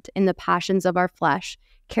once lived in the passions of our flesh,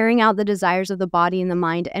 carrying out the desires of the body and the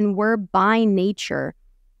mind, and were by nature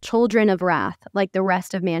children of wrath, like the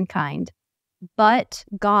rest of mankind. But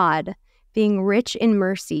God, being rich in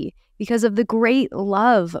mercy, because of the great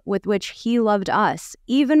love with which he loved us,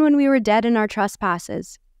 even when we were dead in our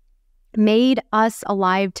trespasses, made us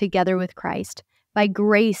alive together with Christ. By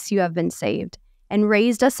grace you have been saved, and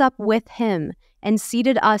raised us up with him, and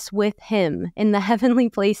seated us with him in the heavenly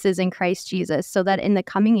places in Christ Jesus, so that in the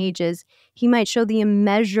coming ages he might show the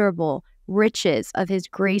immeasurable riches of his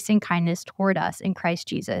grace and kindness toward us in Christ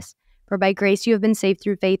Jesus. For by grace you have been saved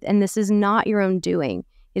through faith, and this is not your own doing.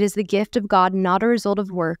 It is the gift of God, not a result of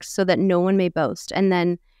works, so that no one may boast. And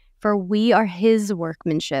then, for we are his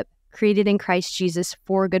workmanship, created in Christ Jesus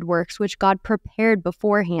for good works, which God prepared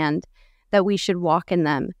beforehand that we should walk in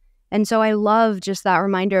them. And so I love just that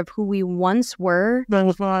reminder of who we once were,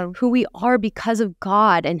 who we are because of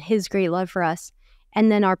God and his great love for us, and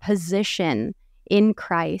then our position in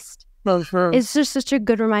Christ. It's just such a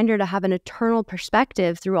good reminder to have an eternal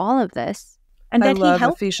perspective through all of this. And that I love he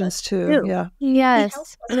helps Ephesians 2. too. Yeah.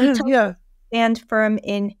 Yes. He tells us to stand firm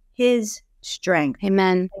in his strength.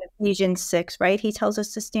 Amen. In Ephesians 6, right? He tells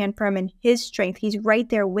us to stand firm in his strength. He's right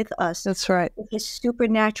there with us. That's right. With his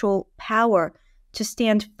supernatural power to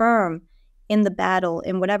stand firm in the battle,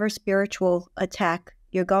 in whatever spiritual attack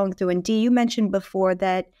you're going through. And Dee, you mentioned before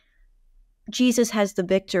that Jesus has the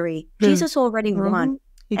victory. Jesus already won.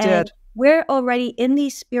 He did. We're already in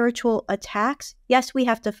these spiritual attacks. Yes, we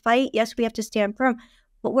have to fight. Yes, we have to stand firm.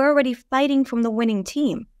 But we're already fighting from the winning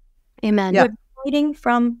team. Amen. Yeah. We're fighting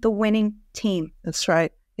from the winning team. That's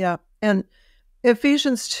right. Yeah. And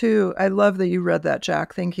Ephesians 2, I love that you read that,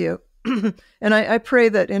 Jac. Thank you. And I pray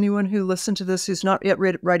that anyone who listened to this who's not yet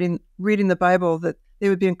reading the Bible, that they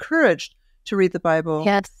would be encouraged to read the Bible.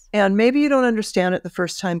 Yes. And maybe you don't understand it the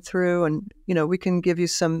first time through, and we can give you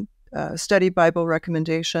some study Bible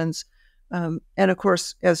recommendations. And of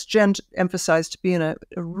course, as Jenn emphasized, to be in a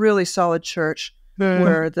really solid church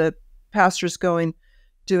where the pastor's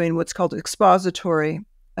doing what's called expository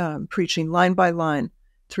preaching, line by line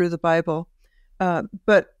through the Bible.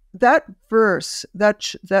 But that verse,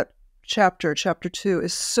 that chapter 2,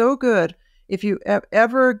 is so good if you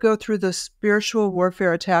ever go through the spiritual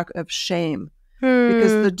warfare attack of shame.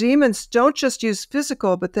 Because the demons don't just use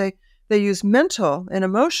physical, but they use mental and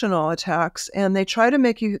emotional attacks, and they try to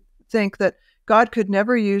make you think that God could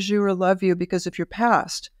never use you or love you because of your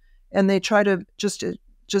past. And they try to just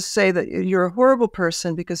say that you're a horrible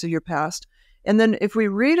person because of your past. And then if we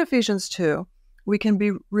read Ephesians 2, we can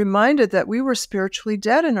be reminded that we were spiritually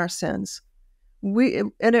dead in our sins.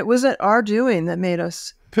 And it wasn't our doing that made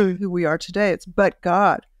us who we are today. It's but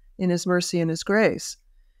God in his mercy and his grace.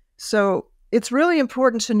 So it's really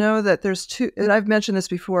important to know that there's two, and I've mentioned this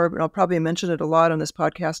before, but I'll probably mention it a lot on this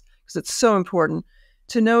podcast because it's so important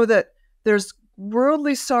to know that there's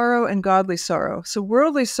worldly sorrow and godly sorrow. So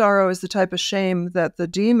worldly sorrow is the type of shame that the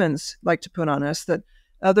demons like to put on us, that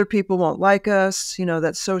other people won't like us,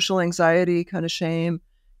 that social anxiety kind of shame.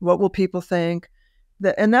 What will people think?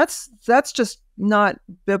 And that's just not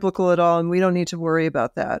biblical at all, and we don't need to worry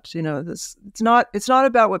about that. It's not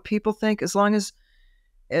about what people think, as long as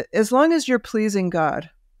you're pleasing God.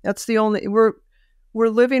 That's the only, we're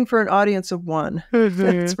living for an audience of one.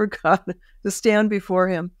 That's for God to stand before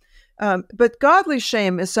him. But godly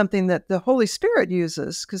shame is something that the Holy Spirit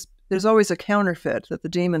uses, because there's always a counterfeit that the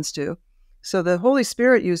demons do. So the Holy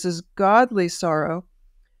Spirit uses godly sorrow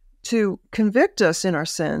to convict us in our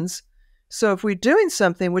sins. So if we're doing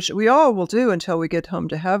something, which we all will do until we get home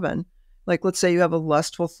to heaven, like let's say you have a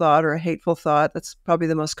lustful thought or a hateful thought, that's probably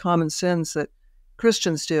the most common sins that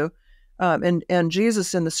Christians do. And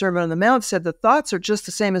Jesus in the Sermon on the Mount said the thoughts are just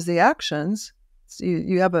the same as the actions. So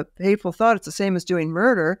you have a hateful thought, it's the same as doing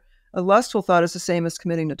murder. A lustful thought is the same as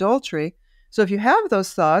committing adultery. So if you have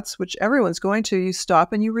those thoughts, which everyone's going to, you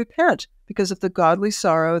stop and you repent because of the godly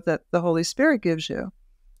sorrow that the Holy Spirit gives you.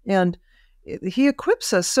 And he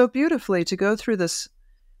equips us so beautifully to go through this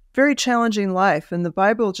very challenging life. And the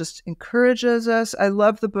Bible just encourages us. I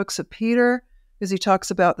love the books of Peter, because he talks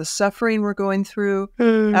about the suffering we're going through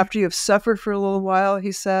after you've suffered for a little while,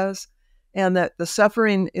 he says, and that the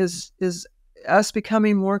suffering is us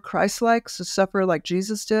becoming more Christ-like, so suffer like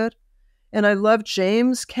Jesus did. And I love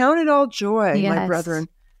James, count it all joy, yes, my brethren,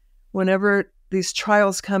 whenever these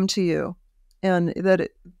trials come to you. And that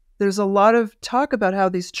there's a lot of talk about how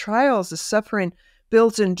these trials, the suffering,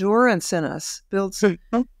 builds endurance in us,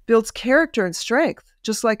 builds character and strength,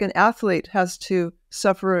 just like an athlete has to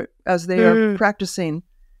suffer as they are practicing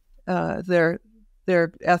their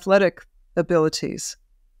their athletic abilities.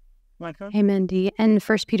 Amen, D. And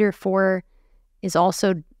 1 Peter 4 is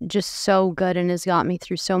also just so good and has got me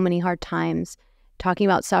through so many hard times, talking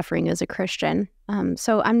about suffering as a Christian.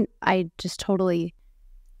 So I just totally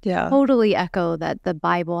echo that the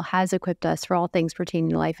Bible has equipped us for all things pertaining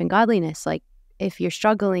to life and godliness. Like, if you're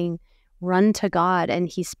struggling, run to God, and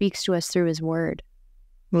He speaks to us through His Word.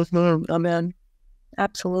 Amen.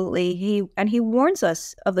 Absolutely. He warns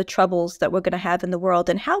us of the troubles that we're going to have in the world,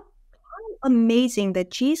 and how amazing that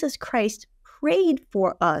Jesus Christ prayed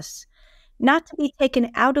for us, not to be taken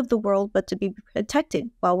out of the world, but to be protected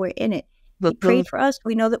while we're in it. He prayed for us.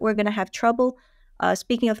 We know that we're going to have trouble.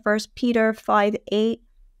 Speaking of 1 Peter 5:8,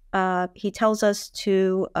 he tells us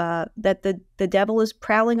that the devil is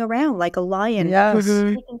prowling around like a lion,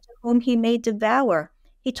 seeking to whom he may devour.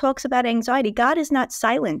 He talks about anxiety. God is not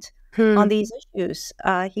silent on these issues.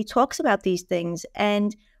 He talks about these things,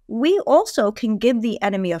 and we also can give the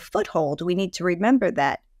enemy a foothold. We need to remember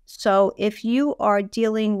that. So if you are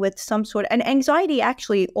dealing with some sort of, and anxiety,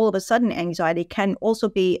 actually, all of a sudden, anxiety can also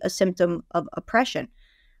be a symptom of oppression.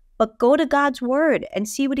 But go to God's word and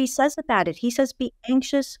see what He says about it. He says, be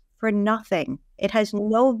anxious for nothing. It has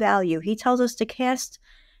no value. He tells us to cast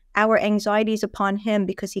our anxieties upon Him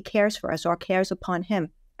because He cares for us, or cares upon Him.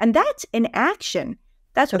 And that's in action.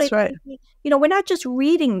 That's right. We're not just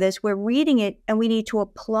reading this, we're reading it and we need to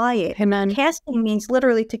apply it. Amen. Casting means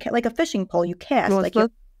literally like a fishing pole, you cast, like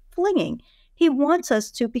you're flinging. He wants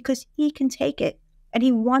us to, because He can take it and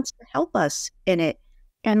He wants to help us in it.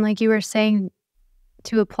 And like you were saying,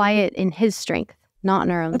 to apply it in His strength, not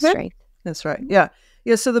in our own strength. That's right. Yeah.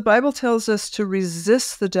 So the Bible tells us to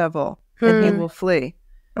resist the devil and he will flee.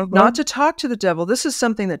 Not to talk to the devil. This is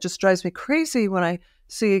something that just drives me crazy when I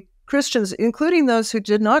see Christians, including those who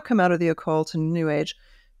did not come out of the occult and New Age.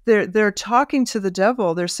 They're talking to the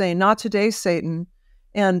devil. They're saying, "Not today, Satan."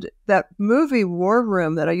 And that movie War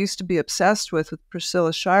Room that I used to be obsessed with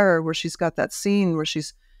Priscilla Shirer, where she's got that scene where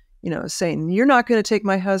she's, saying, "You're not going to take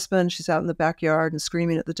my husband." She's out in the backyard and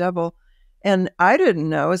screaming at the devil. And I didn't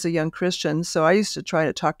know as a young Christian, so I used to try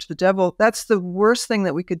to talk to the devil. That's the worst thing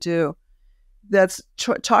that we could do. That's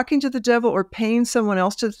talking to the devil or paying someone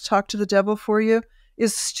else to talk to the devil for you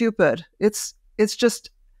is stupid. This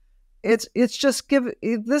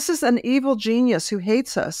is an evil genius who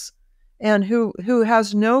hates us and who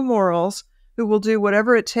has no morals, who will do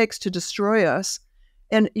whatever it takes to destroy us.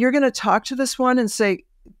 And you're going to talk to this one and say,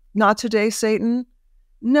 "Not today, Satan"?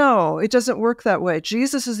 No, it doesn't work that way.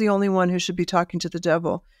 Jesus is the only one who should be talking to the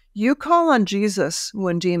devil. You call on Jesus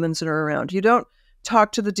when demons are around. You don't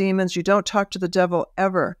talk to the demons. You don't talk to the devil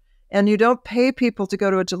ever. And you don't pay people to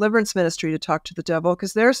go to a deliverance ministry to talk to the devil,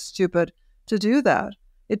 because they're stupid to do that.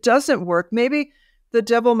 It doesn't work. Maybe the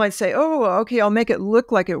devil might say, "Oh, okay, I'll make it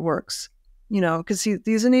look like it works," because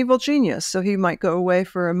he's an evil genius. So he might go away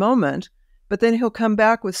for a moment, but then he'll come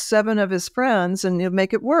back with 7 of his friends and he'll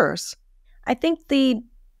make it worse. I think the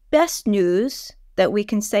best news that we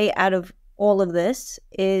can say out of all of this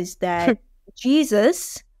is that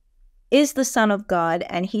Jesus is the Son of God,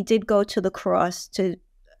 and He did go to the cross to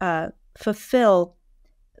fulfill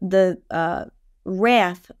the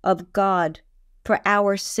wrath of God for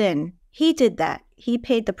our sin. He did that. He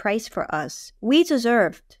paid the price for us. We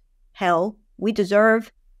deserved hell. We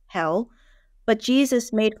deserve hell. But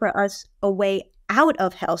Jesus made for us a way out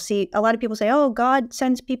of hell. See, a lot of people say, "Oh, God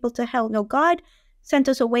sends people to hell." No, God sent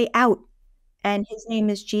us a way out, and His name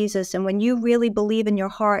is Jesus. And when you really believe in your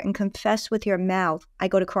heart and confess with your mouth, I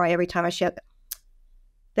go to cry every time I share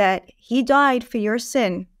that He died for your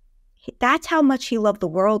sin. That's how much He loved the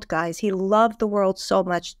world, guys. He loved the world so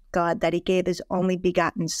much, God, that He gave His only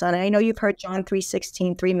begotten Son. And I know you've heard John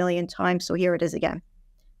 3:16 3 million times, so here it is again,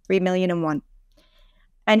 3,000,001.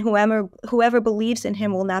 And whoever believes in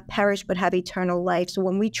Him will not perish but have eternal life. So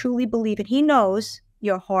when we truly believe it, He knows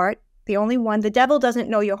your heart, the only one. The devil doesn't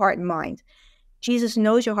know your heart and mind. Jesus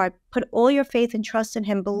knows your heart. Put all your faith and trust in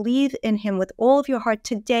Him. Believe in Him with all of your heart.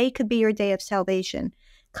 Today could be your day of salvation.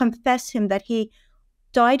 Confess Him that He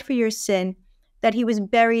died for your sin, that He was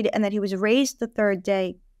buried, and that He was raised the 3rd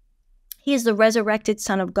day. He is the resurrected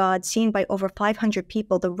Son of God, seen by over 500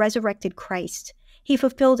 people, the resurrected Christ. He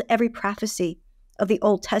fulfilled every prophecy of the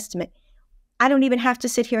Old Testament. I don't even have to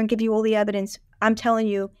sit here and give you all the evidence. I'm telling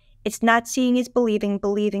you, it's not seeing is believing,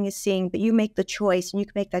 believing is seeing, but you make the choice, and you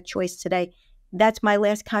can make that choice today. That's my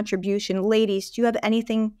last contribution. Ladies, do you have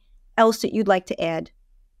anything else that you'd like to add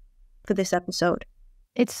for this episode?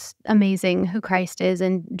 It's amazing who Christ is,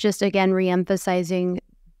 and just again reemphasizing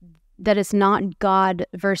that it's not God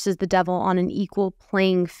versus the devil on an equal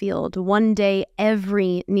playing field. One day,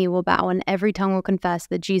 every knee will bow and every tongue will confess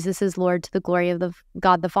that Jesus is Lord to the glory of the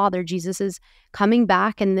God the Father. Jesus is coming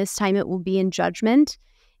back, and this time it will be in judgment,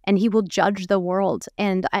 and he will judge the world.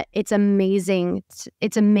 And it's amazing.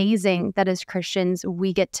 It's amazing that as Christians,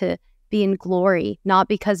 we get to be in glory, not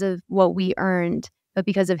because of what we earned, but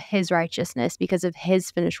because of his righteousness, because of his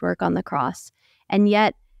finished work on the cross. And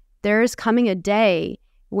yet there is coming a day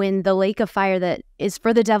when the lake of fire that is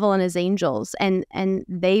for the devil and his angels, and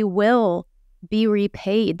they will be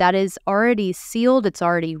repaid. That is already sealed. It's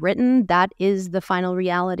already written. That is the final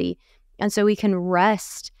reality. And so we can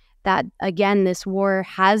rest that, again, this war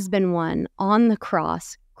has been won on the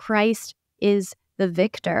cross. Christ is the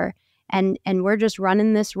victor. And we're just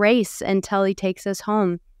running this race until he takes us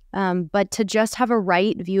home. But to just have a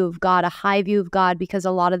right view of God, a high view of God, because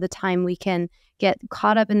a lot of the time we can get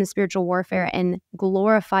caught up in the spiritual warfare and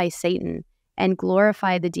glorify Satan and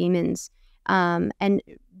glorify the demons. And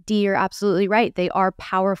Dee, you're absolutely right. They are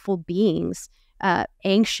powerful beings,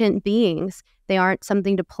 ancient beings. They aren't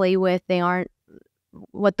something to play with. They aren't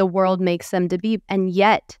what the world makes them to be. And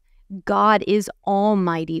yet God is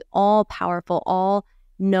almighty, all powerful, all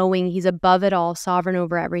knowing. He's above it all, sovereign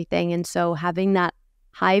over everything. And so having that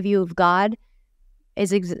high view of God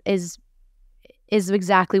is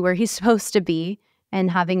exactly where he's supposed to be,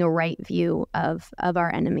 and having a right view of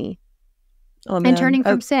our enemy. Amen. And turning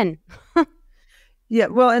from sin. Yeah,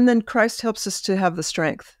 well, and then Christ helps us to have the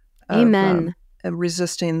strength Amen. Of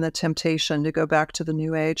resisting the temptation to go back to the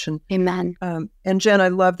new age. And Amen. And Jen, I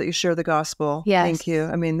love that you share the gospel. Yes. Thank you.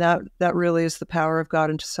 I mean, that really is the power of God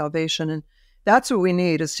into salvation. And that's what we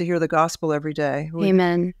need, is to hear the gospel every day.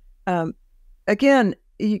 Amen. Again,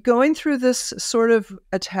 going through this sort of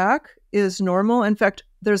attack is normal. In fact,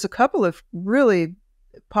 there's a couple of really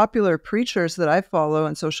popular preachers that I follow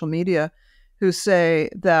on social media who say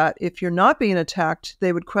that if you're not being attacked,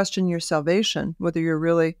 they would question your salvation, whether you're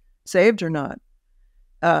really saved or not,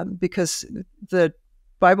 because the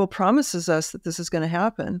Bible promises us that this is going to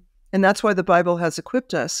happen. And that's why the Bible has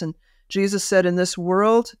equipped us. And Jesus said, in this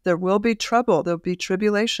world, there will be trouble, there'll be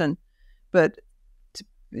tribulation, but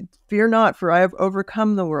fear not, for I have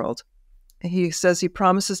overcome the world. He says he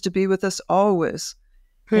promises to be with us always.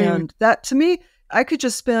 And that, to me, I could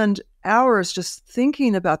just spend hours just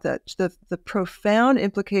thinking about that, the profound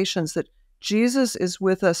implications that Jesus is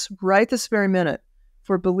with us right this very minute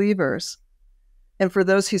for believers and for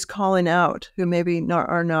those he's calling out who maybe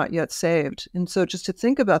are not yet saved. And so just to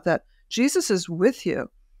think about that, Jesus is with you.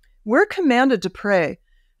 We're commanded to pray.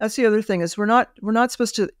 That's the other thing, is we're not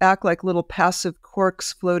supposed to act like little passive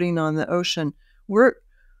corks floating on the ocean. We're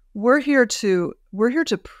here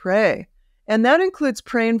to pray. And that includes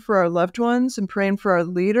praying for our loved ones and praying for our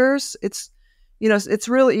leaders. It's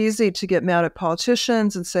real easy to get mad at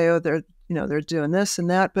politicians and say, oh, they're doing this and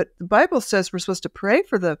that. But the Bible says we're supposed to pray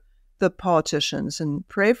for the politicians and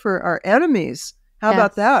pray for our enemies. How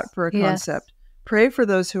about that for a concept? Yes. Pray for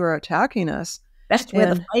those who are attacking us. That's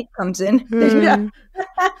where the fight comes in. Yeah.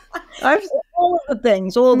 All of the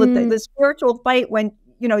things, the spiritual fight when,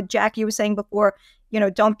 Jac, you were saying before,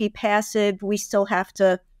 don't be passive. We still have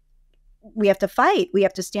to fight. We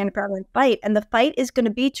have to stand firm and fight. And the fight is going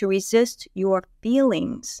to be to resist your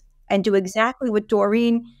feelings and do exactly what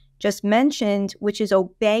Doreen just mentioned, which is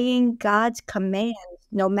obeying God's commands,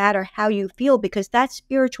 no matter how you feel, because that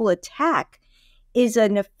spiritual attack is a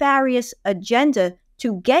nefarious agenda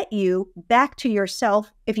to get you back to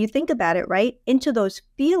yourself, if you think about it, right, into those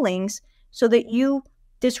feelings so that you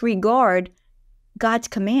disregard God's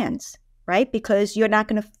commands, right? Because you're not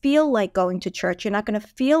going to feel like going to church. You're not going to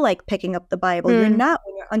feel like picking up the Bible. You're not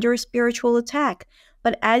when you're under a spiritual attack.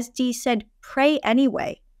 But as Dee said, pray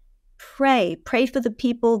anyway. Pray for the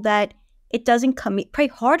people that it doesn't come. Pray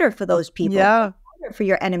harder for those people. Yeah. Pray harder for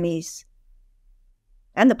your enemies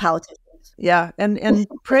and the politicians. Yeah. And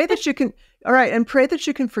pray that you can, all right, and pray that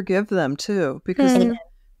you can forgive them too, because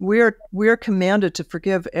we're commanded to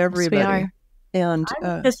forgive everybody. Yes, we are. And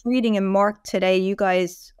I was just reading in Mark today. You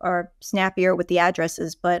guys are snappier with the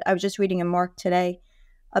addresses, but I was just reading in Mark today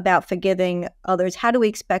about forgiving others. How do we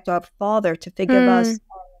expect our Father to forgive us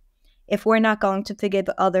if we're not going to forgive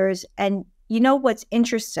others? And you know what's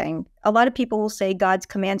interesting? A lot of people will say God's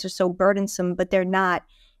commands are so burdensome, but they're not.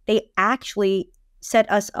 They actually set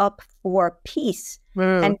us up for peace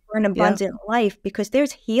and for an abundant life, because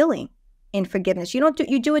there's healing in forgiveness. You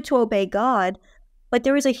do it to obey God, but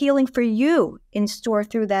there is a healing for you in store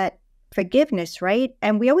through that forgiveness, right?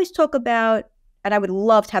 And we always talk about, and I would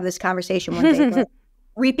love to have this conversation one day, but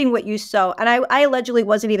reaping what you sow. And I allegedly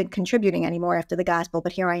wasn't even contributing anymore after the gospel,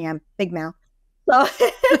 but here I am, big mouth.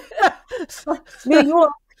 So New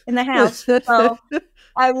York in the house. So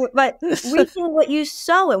but reaping what you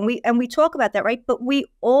sow, and we talk about that, right? But we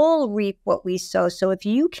all reap what we sow. So if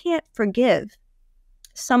you can't forgive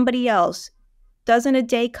somebody else, doesn't a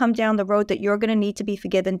day come down the road that you're going to need to be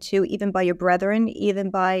forgiven too, even by your brethren, even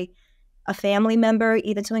by a family member,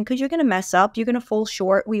 even something, because you're going to mess up, you're going to fall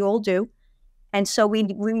short. We all do. And so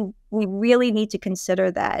we really need to consider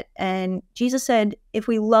that. And Jesus said, if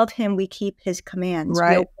we love him, we keep his commands.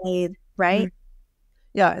 Right. We obey, right? Mm-hmm.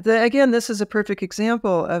 Yeah. Again, this is a perfect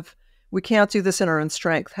example of we can't do this in our own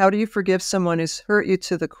strength. How do you forgive someone who's hurt you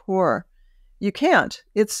to the core? You can't.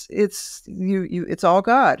 It's all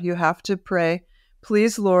God. You have to pray,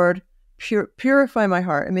 please, Lord, purify my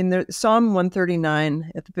heart. I mean, Psalm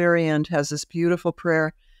 139 at the very end has this beautiful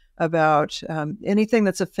prayer about anything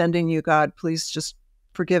that's offending you, God, please just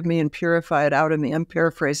forgive me and purify it out of me. I'm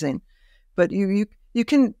paraphrasing. But you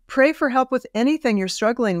can pray for help with anything you're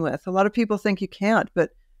struggling with. A lot of people think you can't,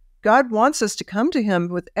 but God wants us to come to him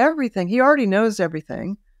with everything. He already knows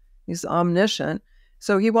everything. He's omniscient.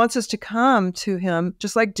 So he wants us to come to him,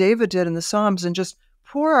 just like David did in the Psalms, and just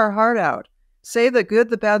pour our heart out. Say the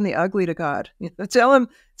good, the bad, and the ugly to God. Tell him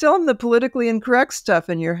the politically incorrect stuff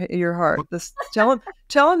in your heart. Tell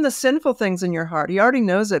him the sinful things in your heart. He already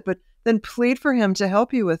knows it, but then plead for him to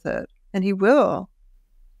help you with it, and he will.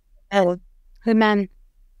 Amen.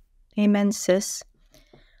 Amen, sis.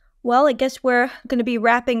 Well, I guess we're going to be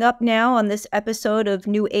wrapping up now on this episode of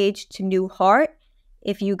New Age to New Heart.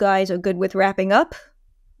 If you guys are good with wrapping up,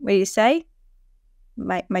 what do you say?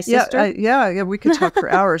 My sister? Yeah, we could talk for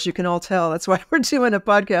hours. You can all tell. That's why we're doing a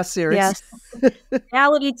podcast series. Yes.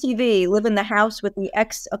 Reality TV, live in the house with the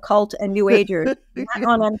ex-occult and New Agers.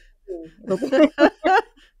 Not on MTV.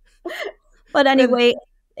 But anyway,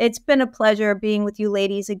 it's been a pleasure being with you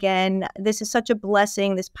ladies again. This is such a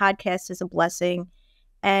blessing. This podcast is a blessing.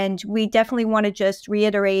 And we definitely want to just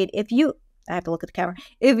reiterate, I have to look at the camera.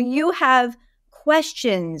 If you have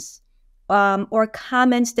questions or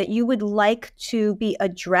comments that you would like to be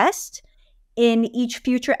addressed in each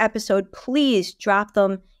future episode, please drop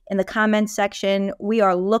them in the comment section. We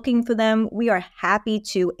are looking for them. We are happy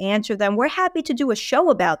to answer them. We're happy to do a show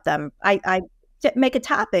about them. I make a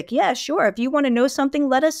topic. Yeah, sure. If you want to know something,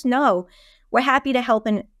 let us know. We're happy to help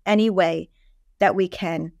in any way that we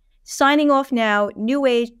can. Signing off now, New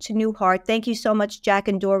Age to New Heart. Thank you so much, Jac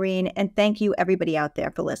and Doreen. And thank you, everybody out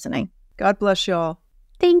there, for listening. God bless y'all.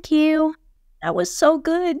 Thank you. That was so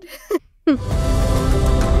good.